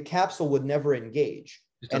 the capsule would never engage.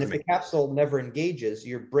 And if the capsule never engages,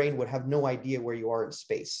 your brain would have no idea where you are in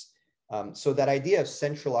space. So that idea of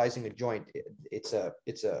centralizing a joint, it's a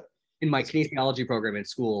in my kinesiology program in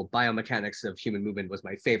school, biomechanics of human movement was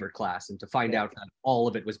my favorite class. And to find out that all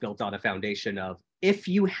of it was built on a foundation of, if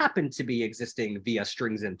you happen to be existing via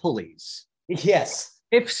strings and pulleys. Yes.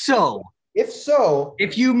 If so,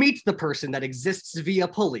 if you meet the person that exists via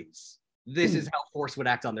pulleys, this is how force would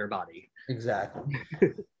act on their body. Exactly.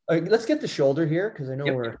 All right, let's get the shoulder here, because I know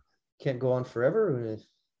we can't go on forever.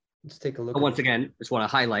 Let's take a look. Once again, just want to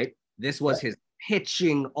highlight, this was his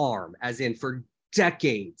pitching arm, as in for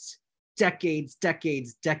decades,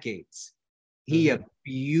 he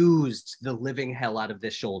abused the living hell out of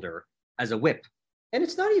this shoulder as a whip. And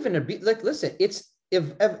it's not even listen, he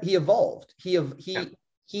evolved.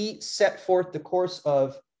 He set forth the course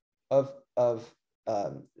of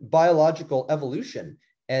biological evolution,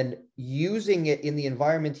 and using it in the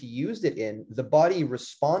environment he used it in, the body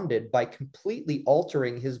responded by completely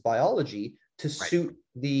altering his biology to suit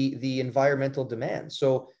the environmental demand.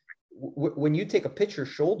 So when you take a pitcher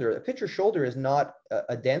shoulder is not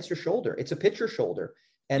a dancer shoulder. It's a pitcher shoulder.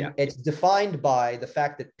 And it's defined by the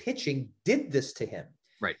fact that pitching did this to him.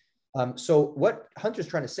 So what Hunter's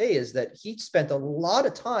trying to say is that he spent a lot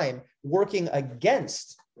of time working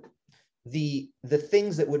against the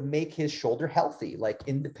things that would make his shoulder healthy, like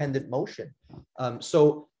independent motion.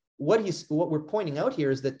 So what we're pointing out here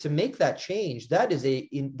is that to make that change,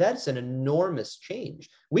 that's an enormous change.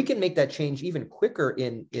 We can make that change even quicker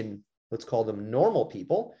in let's call them normal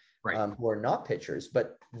people, who are not pitchers,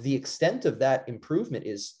 but the extent of that improvement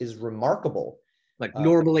is remarkable. Like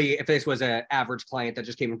normally, if this was an average client that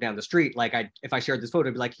just came down the street, like if I shared this photo,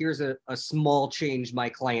 I'd be like, here's a small change my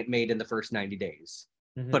client made in the first 90 days.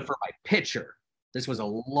 But for my pitcher, this was a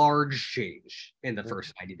large change in the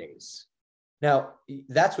first 90 days. Now,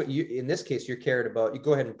 that's what in this case, you cared about. You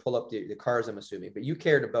go ahead and pull up the cars, I'm assuming, but you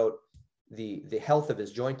cared about, the health of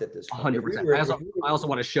his joint at this point. 100%. I also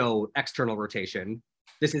want to show external rotation.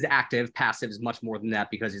 This is active. Passive is much more than that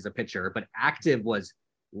because he's a pitcher, but active was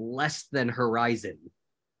less than horizon,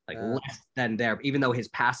 like less than there, even though his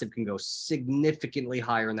passive can go significantly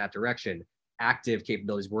higher in that direction. Active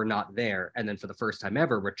capabilities were not there. And then for the first time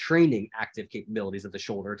ever, we're training active capabilities of the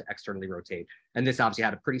shoulder to externally rotate. And this obviously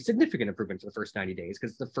had a pretty significant improvement for the first 90 days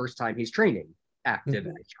because it's the first time he's training active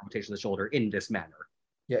rotation of the shoulder in this manner.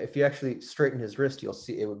 Yeah, if you actually straighten his wrist, you'll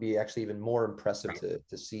see it would be actually even more impressive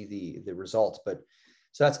to see the results. But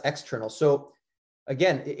so that's external. So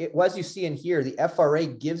again, as you see in here, the FRA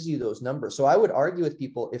gives you those numbers. So I would argue with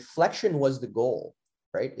people, if flexion was the goal,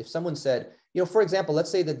 right? If someone said, for example, let's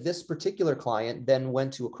say that this particular client then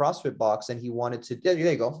went to a CrossFit box and he wanted to, there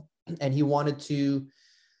you go, and he wanted to,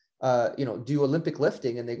 do Olympic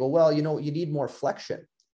lifting, and they go, well, you need more flexion.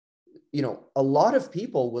 A lot of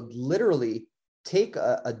people would literally take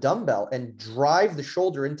a dumbbell and drive the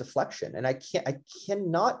shoulder into flexion. And I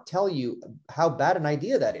cannot tell you how bad an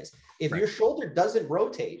idea that is. If your shoulder doesn't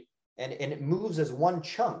rotate and it moves as one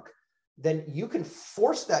chunk, then you can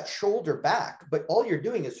force that shoulder back, but all you're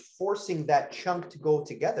doing is forcing that chunk to go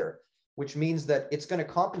together, which means that it's going to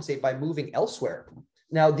compensate by moving elsewhere.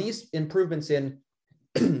 Now, these improvements in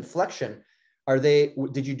flexion,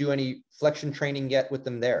 did you do any flexion training yet with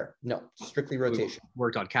them there? No, strictly rotation. We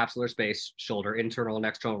worked on capsular space, shoulder, internal and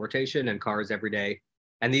external rotation, and cars every day.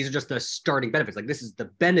 And these are just the starting benefits. Like, this is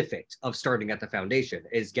the benefit of starting at the foundation,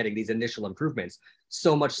 is getting these initial improvements.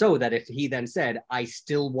 So much so that if he then said, I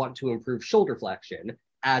still want to improve shoulder flexion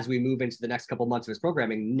as we move into the next couple months of his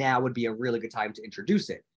programming, now would be a really good time to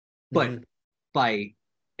introduce it. But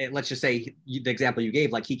let's just say the example you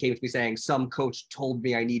gave, like, he came to me saying, some coach told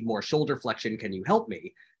me I need more shoulder flexion. Can you help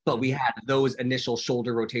me? But we had those initial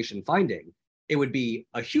shoulder rotation finding. It would be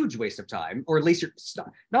a huge waste of time, or at least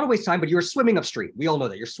not a waste of time, but you're swimming upstream. We all know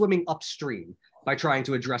that you're swimming upstream by trying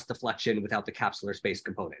to address the flexion without the capsular space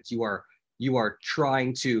components. You are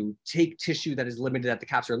trying to take tissue that is limited at the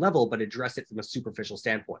capsular level, but address it from a superficial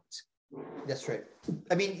standpoint. That's right.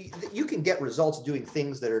 I mean, you can get results doing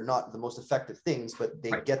things that are not the most effective things, but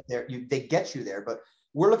they get there. They get you there. But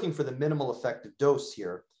we're looking for the minimal effective dose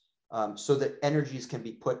here, so that energies can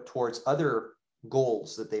be put towards other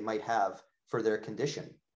goals that they might have for their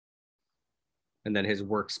condition. And then his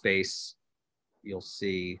workspace, you'll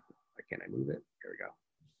see, why can't I move it? There we go.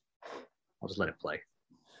 I'll just let it play.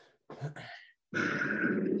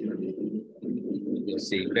 You'll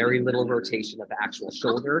see very little rotation of the actual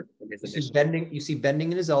shoulder. You see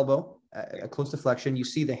bending in his elbow, close to flexion. You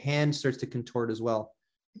see the hand starts to contort as well.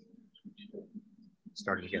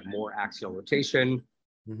 Starting to get more axial rotation.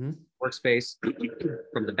 Workspace.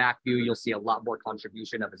 From the back view, you'll see a lot more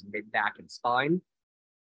contribution of his mid-back and spine.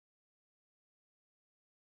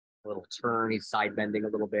 A little turn, he's side bending a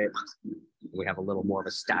little bit. We have a little more of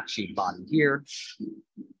a stat sheet body here.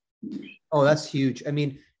 Oh, that's huge. I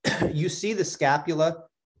mean, you see the scapula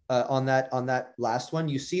on that last one.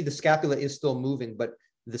 You see the scapula is still moving, but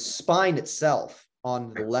the spine itself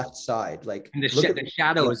on the left side, like, and the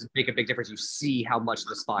shadows make a big difference. You see how much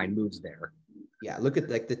the spine moves there. Yeah, look at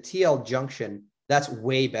like the TL junction. That's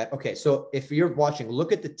way better. Okay, so if you're watching,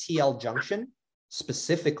 look at the TL junction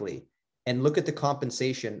specifically, and look at the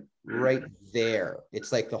compensation right there.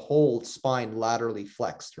 It's like the whole spine laterally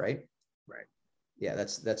flexed, right? Right. Yeah,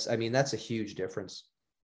 that's. I mean, that's a huge difference.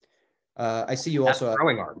 I see you also have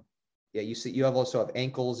throwing arm. Yeah, you also have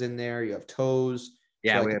ankles in there. You have toes.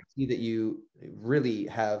 Yeah, so I can see that you really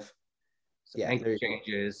have. Ankle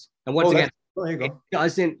changes, and once again. There you go. It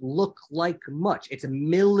doesn't look like much. It's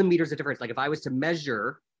millimeters of difference. Like, if I was to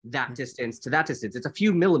measure that distance to that distance, it's a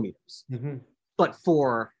few millimeters. But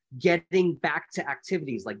for getting back to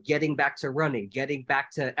activities, like getting back to running, getting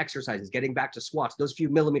back to exercises, getting back to squats, those few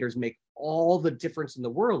millimeters make all the difference in the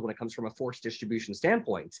world when it comes from a force distribution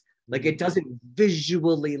standpoint. Like, it doesn't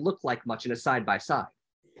visually look like much in a side-by-side.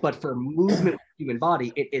 But for movement of the human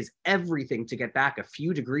body, it is everything to get back a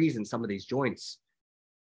few degrees in some of these joints.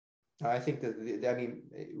 I think that, I mean,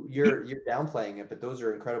 you're downplaying it, but those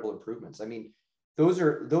are incredible improvements. I mean, those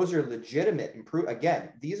are legitimate Again,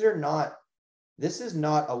 this is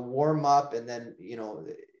not a warm up and then,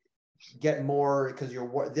 get more because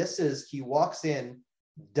he walks in,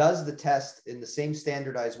 does the test in the same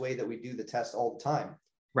standardized way that we do the test all the time.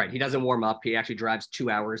 Right. He doesn't warm up. He actually drives 2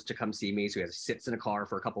 hours to come see me. So he sits in a car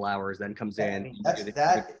for a couple hours, then comes in.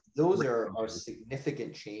 Those are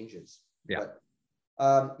significant changes. Yeah. But,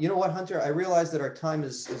 you know what, Hunter? I realize that our time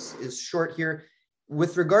is short here.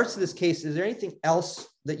 With regards to this case, is there anything else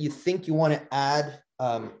that you think you want to add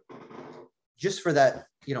just for that,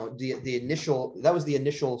 that was the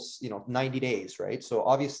initial, 90 days, right? So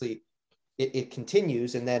obviously it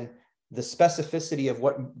continues, and then the specificity of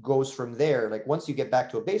what goes from there, like once you get back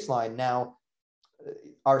to a baseline, now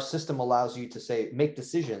our system allows you to make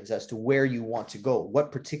decisions as to where you want to go.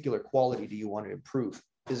 What particular quality do you want to improve?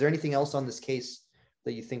 Is there anything else on this case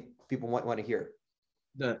that you think people might want to hear?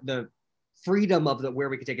 The freedom of where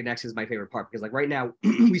we can take it next is my favorite part, because like right now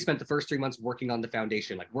we spent the first 3 months working on the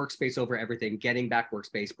foundation, like workspace over everything, getting back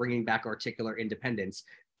workspace, bringing back articular independence.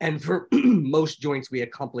 And for most joints, we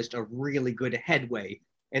accomplished a really good headway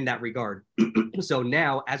in that regard. So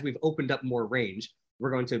now, as we've opened up more range, we're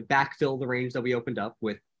going to backfill the range that we opened up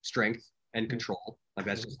with strength and control. Like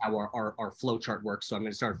that's just how our flow chart works. So I'm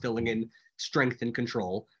going to start filling in strength and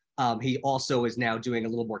control. He also is now doing a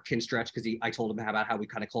little more kin stretch, because I told him about how we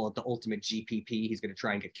kind of call it the ultimate GPP. He's going to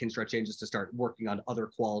try and get kin stretch in just to start working on other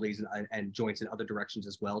qualities and joints in other directions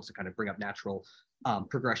as well, to kind of bring up natural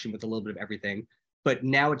progression with a little bit of everything. But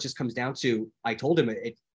now it just comes down to, I told him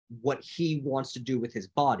what he wants to do with his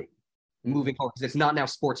body moving forward, because it's not now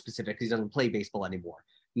sports specific, because he doesn't play baseball anymore.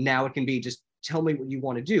 Now it can be just tell me what you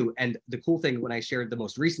want to do. And the cool thing, when I shared the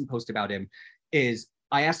most recent post about him, is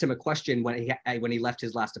I asked him a question when he left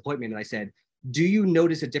his last appointment, and I said, do you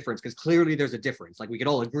notice a difference? Because clearly there's a difference. Like we could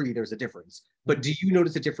all agree there's a difference, but do you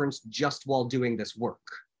notice a difference just while doing this work?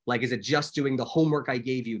 Like, is it just doing the homework I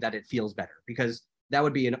gave you that it feels better? Because that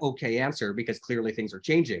would be an okay answer, because clearly things are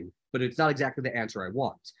changing, but it's not exactly the answer I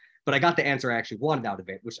want. But I got the answer I actually wanted out of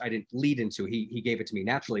it, which I didn't lead into. He gave it to me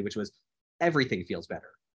naturally, which was everything feels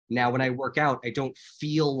better. Now, when I work out, I don't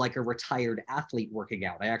feel like a retired athlete working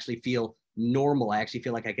out. I actually feel normal. I actually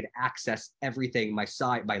feel like I could access everything. My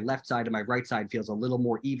left side and my right side feels a little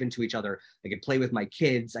more even to each other. I can play with my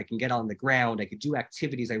kids. I can get on the ground. I can do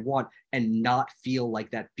activities I want and not feel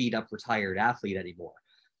like that beat up retired athlete anymore.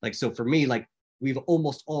 Like, so for me, like, we've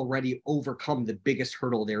almost already overcome the biggest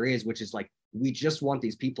hurdle there is, which is like, we just want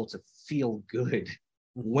these people to feel good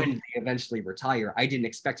when they eventually retire. I didn't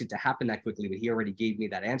expect it to happen that quickly, but he already gave me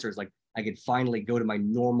that answer. It's like, I could finally go to my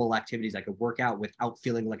normal activities. I could work out without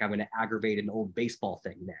feeling like I'm going to aggravate an old baseball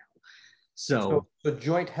thing now. So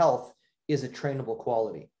joint health is a trainable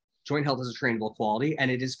quality. Joint health is a trainable quality,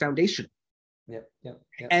 and it is foundational. Yep.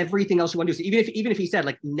 Everything else you want to do. So even if he said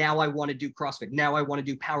like, now I want to do CrossFit, now I want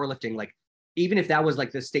to do powerlifting, like, even if that was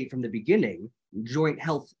like the state from the beginning, joint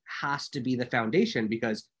health has to be the foundation,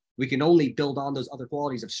 because we can only build on those other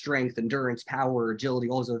qualities of strength, endurance, power, agility,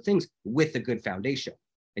 all those other things with a good foundation.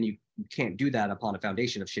 And you can't do that upon a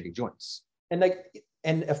foundation of shitty joints.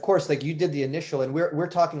 And of course, like you did the initial, and we're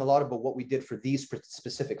talking a lot about what we did for these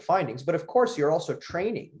specific findings, but of course you're also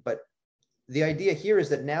training. But the idea here is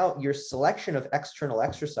that now your selection of external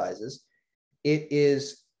exercises, it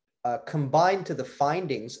is combined to the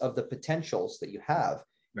findings of the potentials that you have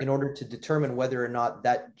in order to determine whether or not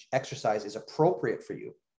that exercise is appropriate for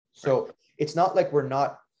you. So it's not like we're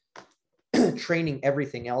not training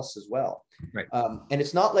everything else as well. Right. And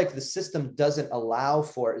it's not like the system doesn't allow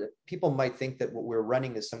for it. People might think that what we're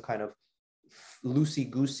running is some kind of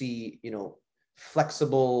loosey-goosey,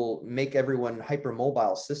 flexible, make everyone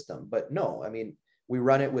hypermobile system. But no, I mean, we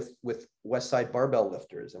run it with West Side barbell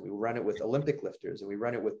lifters, and we run it with Olympic lifters, and we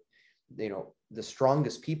run it with, the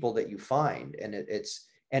strongest people that you find. And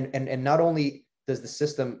and not only does the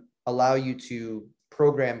system allow you to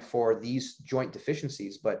program for these joint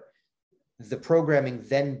deficiencies, but the programming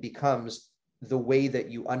then becomes the way that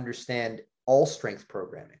you understand all strength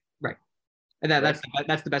programming. Right. And that's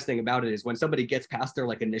the best thing about it, is when somebody gets past their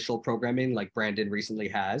like initial programming, like Brandon recently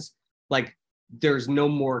has, like there's no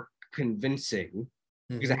more convincing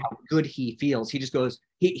because of how good he feels. He just goes,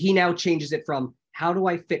 he now changes it from how do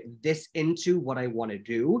I fit this into what I want to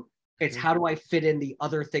do? It's how do I fit in the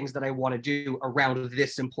other things that I want to do around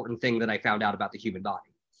this important thing that I found out about the human body.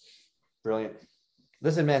 Brilliant.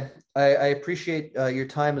 Listen, man, I appreciate your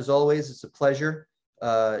time as always. It's a pleasure.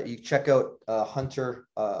 You check out Hunter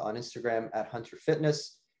on Instagram at Hunter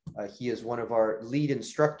Fitness. He is one of our lead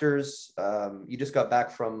instructors. You just got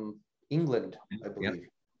back from England, I believe,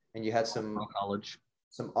 and you had some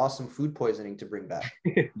awesome food poisoning to bring back.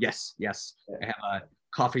 Yes. I have a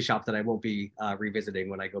coffee shop that I won't be revisiting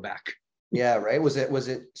when I go back. Yeah, right. Was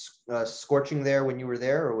it scorching there when you were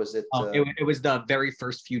there, or was it? It was the very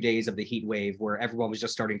first few days of the heat wave where everyone was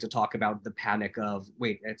just starting to talk about the panic of,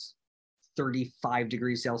 wait, it's 35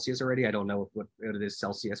 degrees Celsius already. I don't know what it is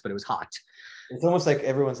Celsius, but it was hot. It's almost like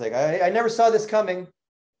everyone's like, I never saw this coming.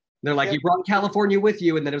 They're like, you brought California with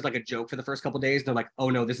you, and then it was like a joke for the first couple of days. They're like, oh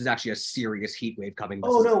no, this is actually a serious heat wave coming.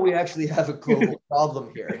 We actually have a global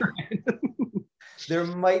problem here. There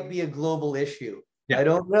might be a global issue. Yeah. I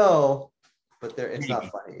don't know. but it's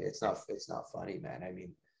not funny. It's not funny, man.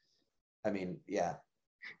 I mean, yeah.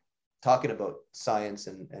 Talking about science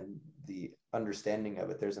and the understanding of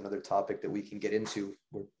it, there's another topic that we can get into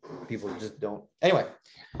where people just don't. Anyway,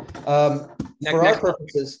 for our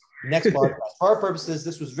purposes, next podcast. For our purposes,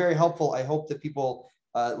 this was very helpful. I hope that people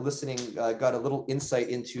listening got a little insight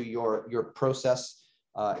into your process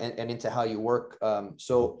and into how you work.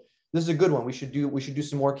 So this is a good one. We should do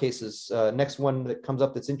some more cases. Next one that comes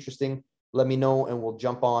up that's interesting, let me know, and we'll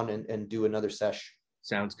jump on and do another sesh.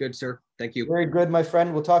 Sounds good, sir. Thank you. Very good, my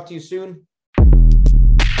friend. We'll talk to you soon.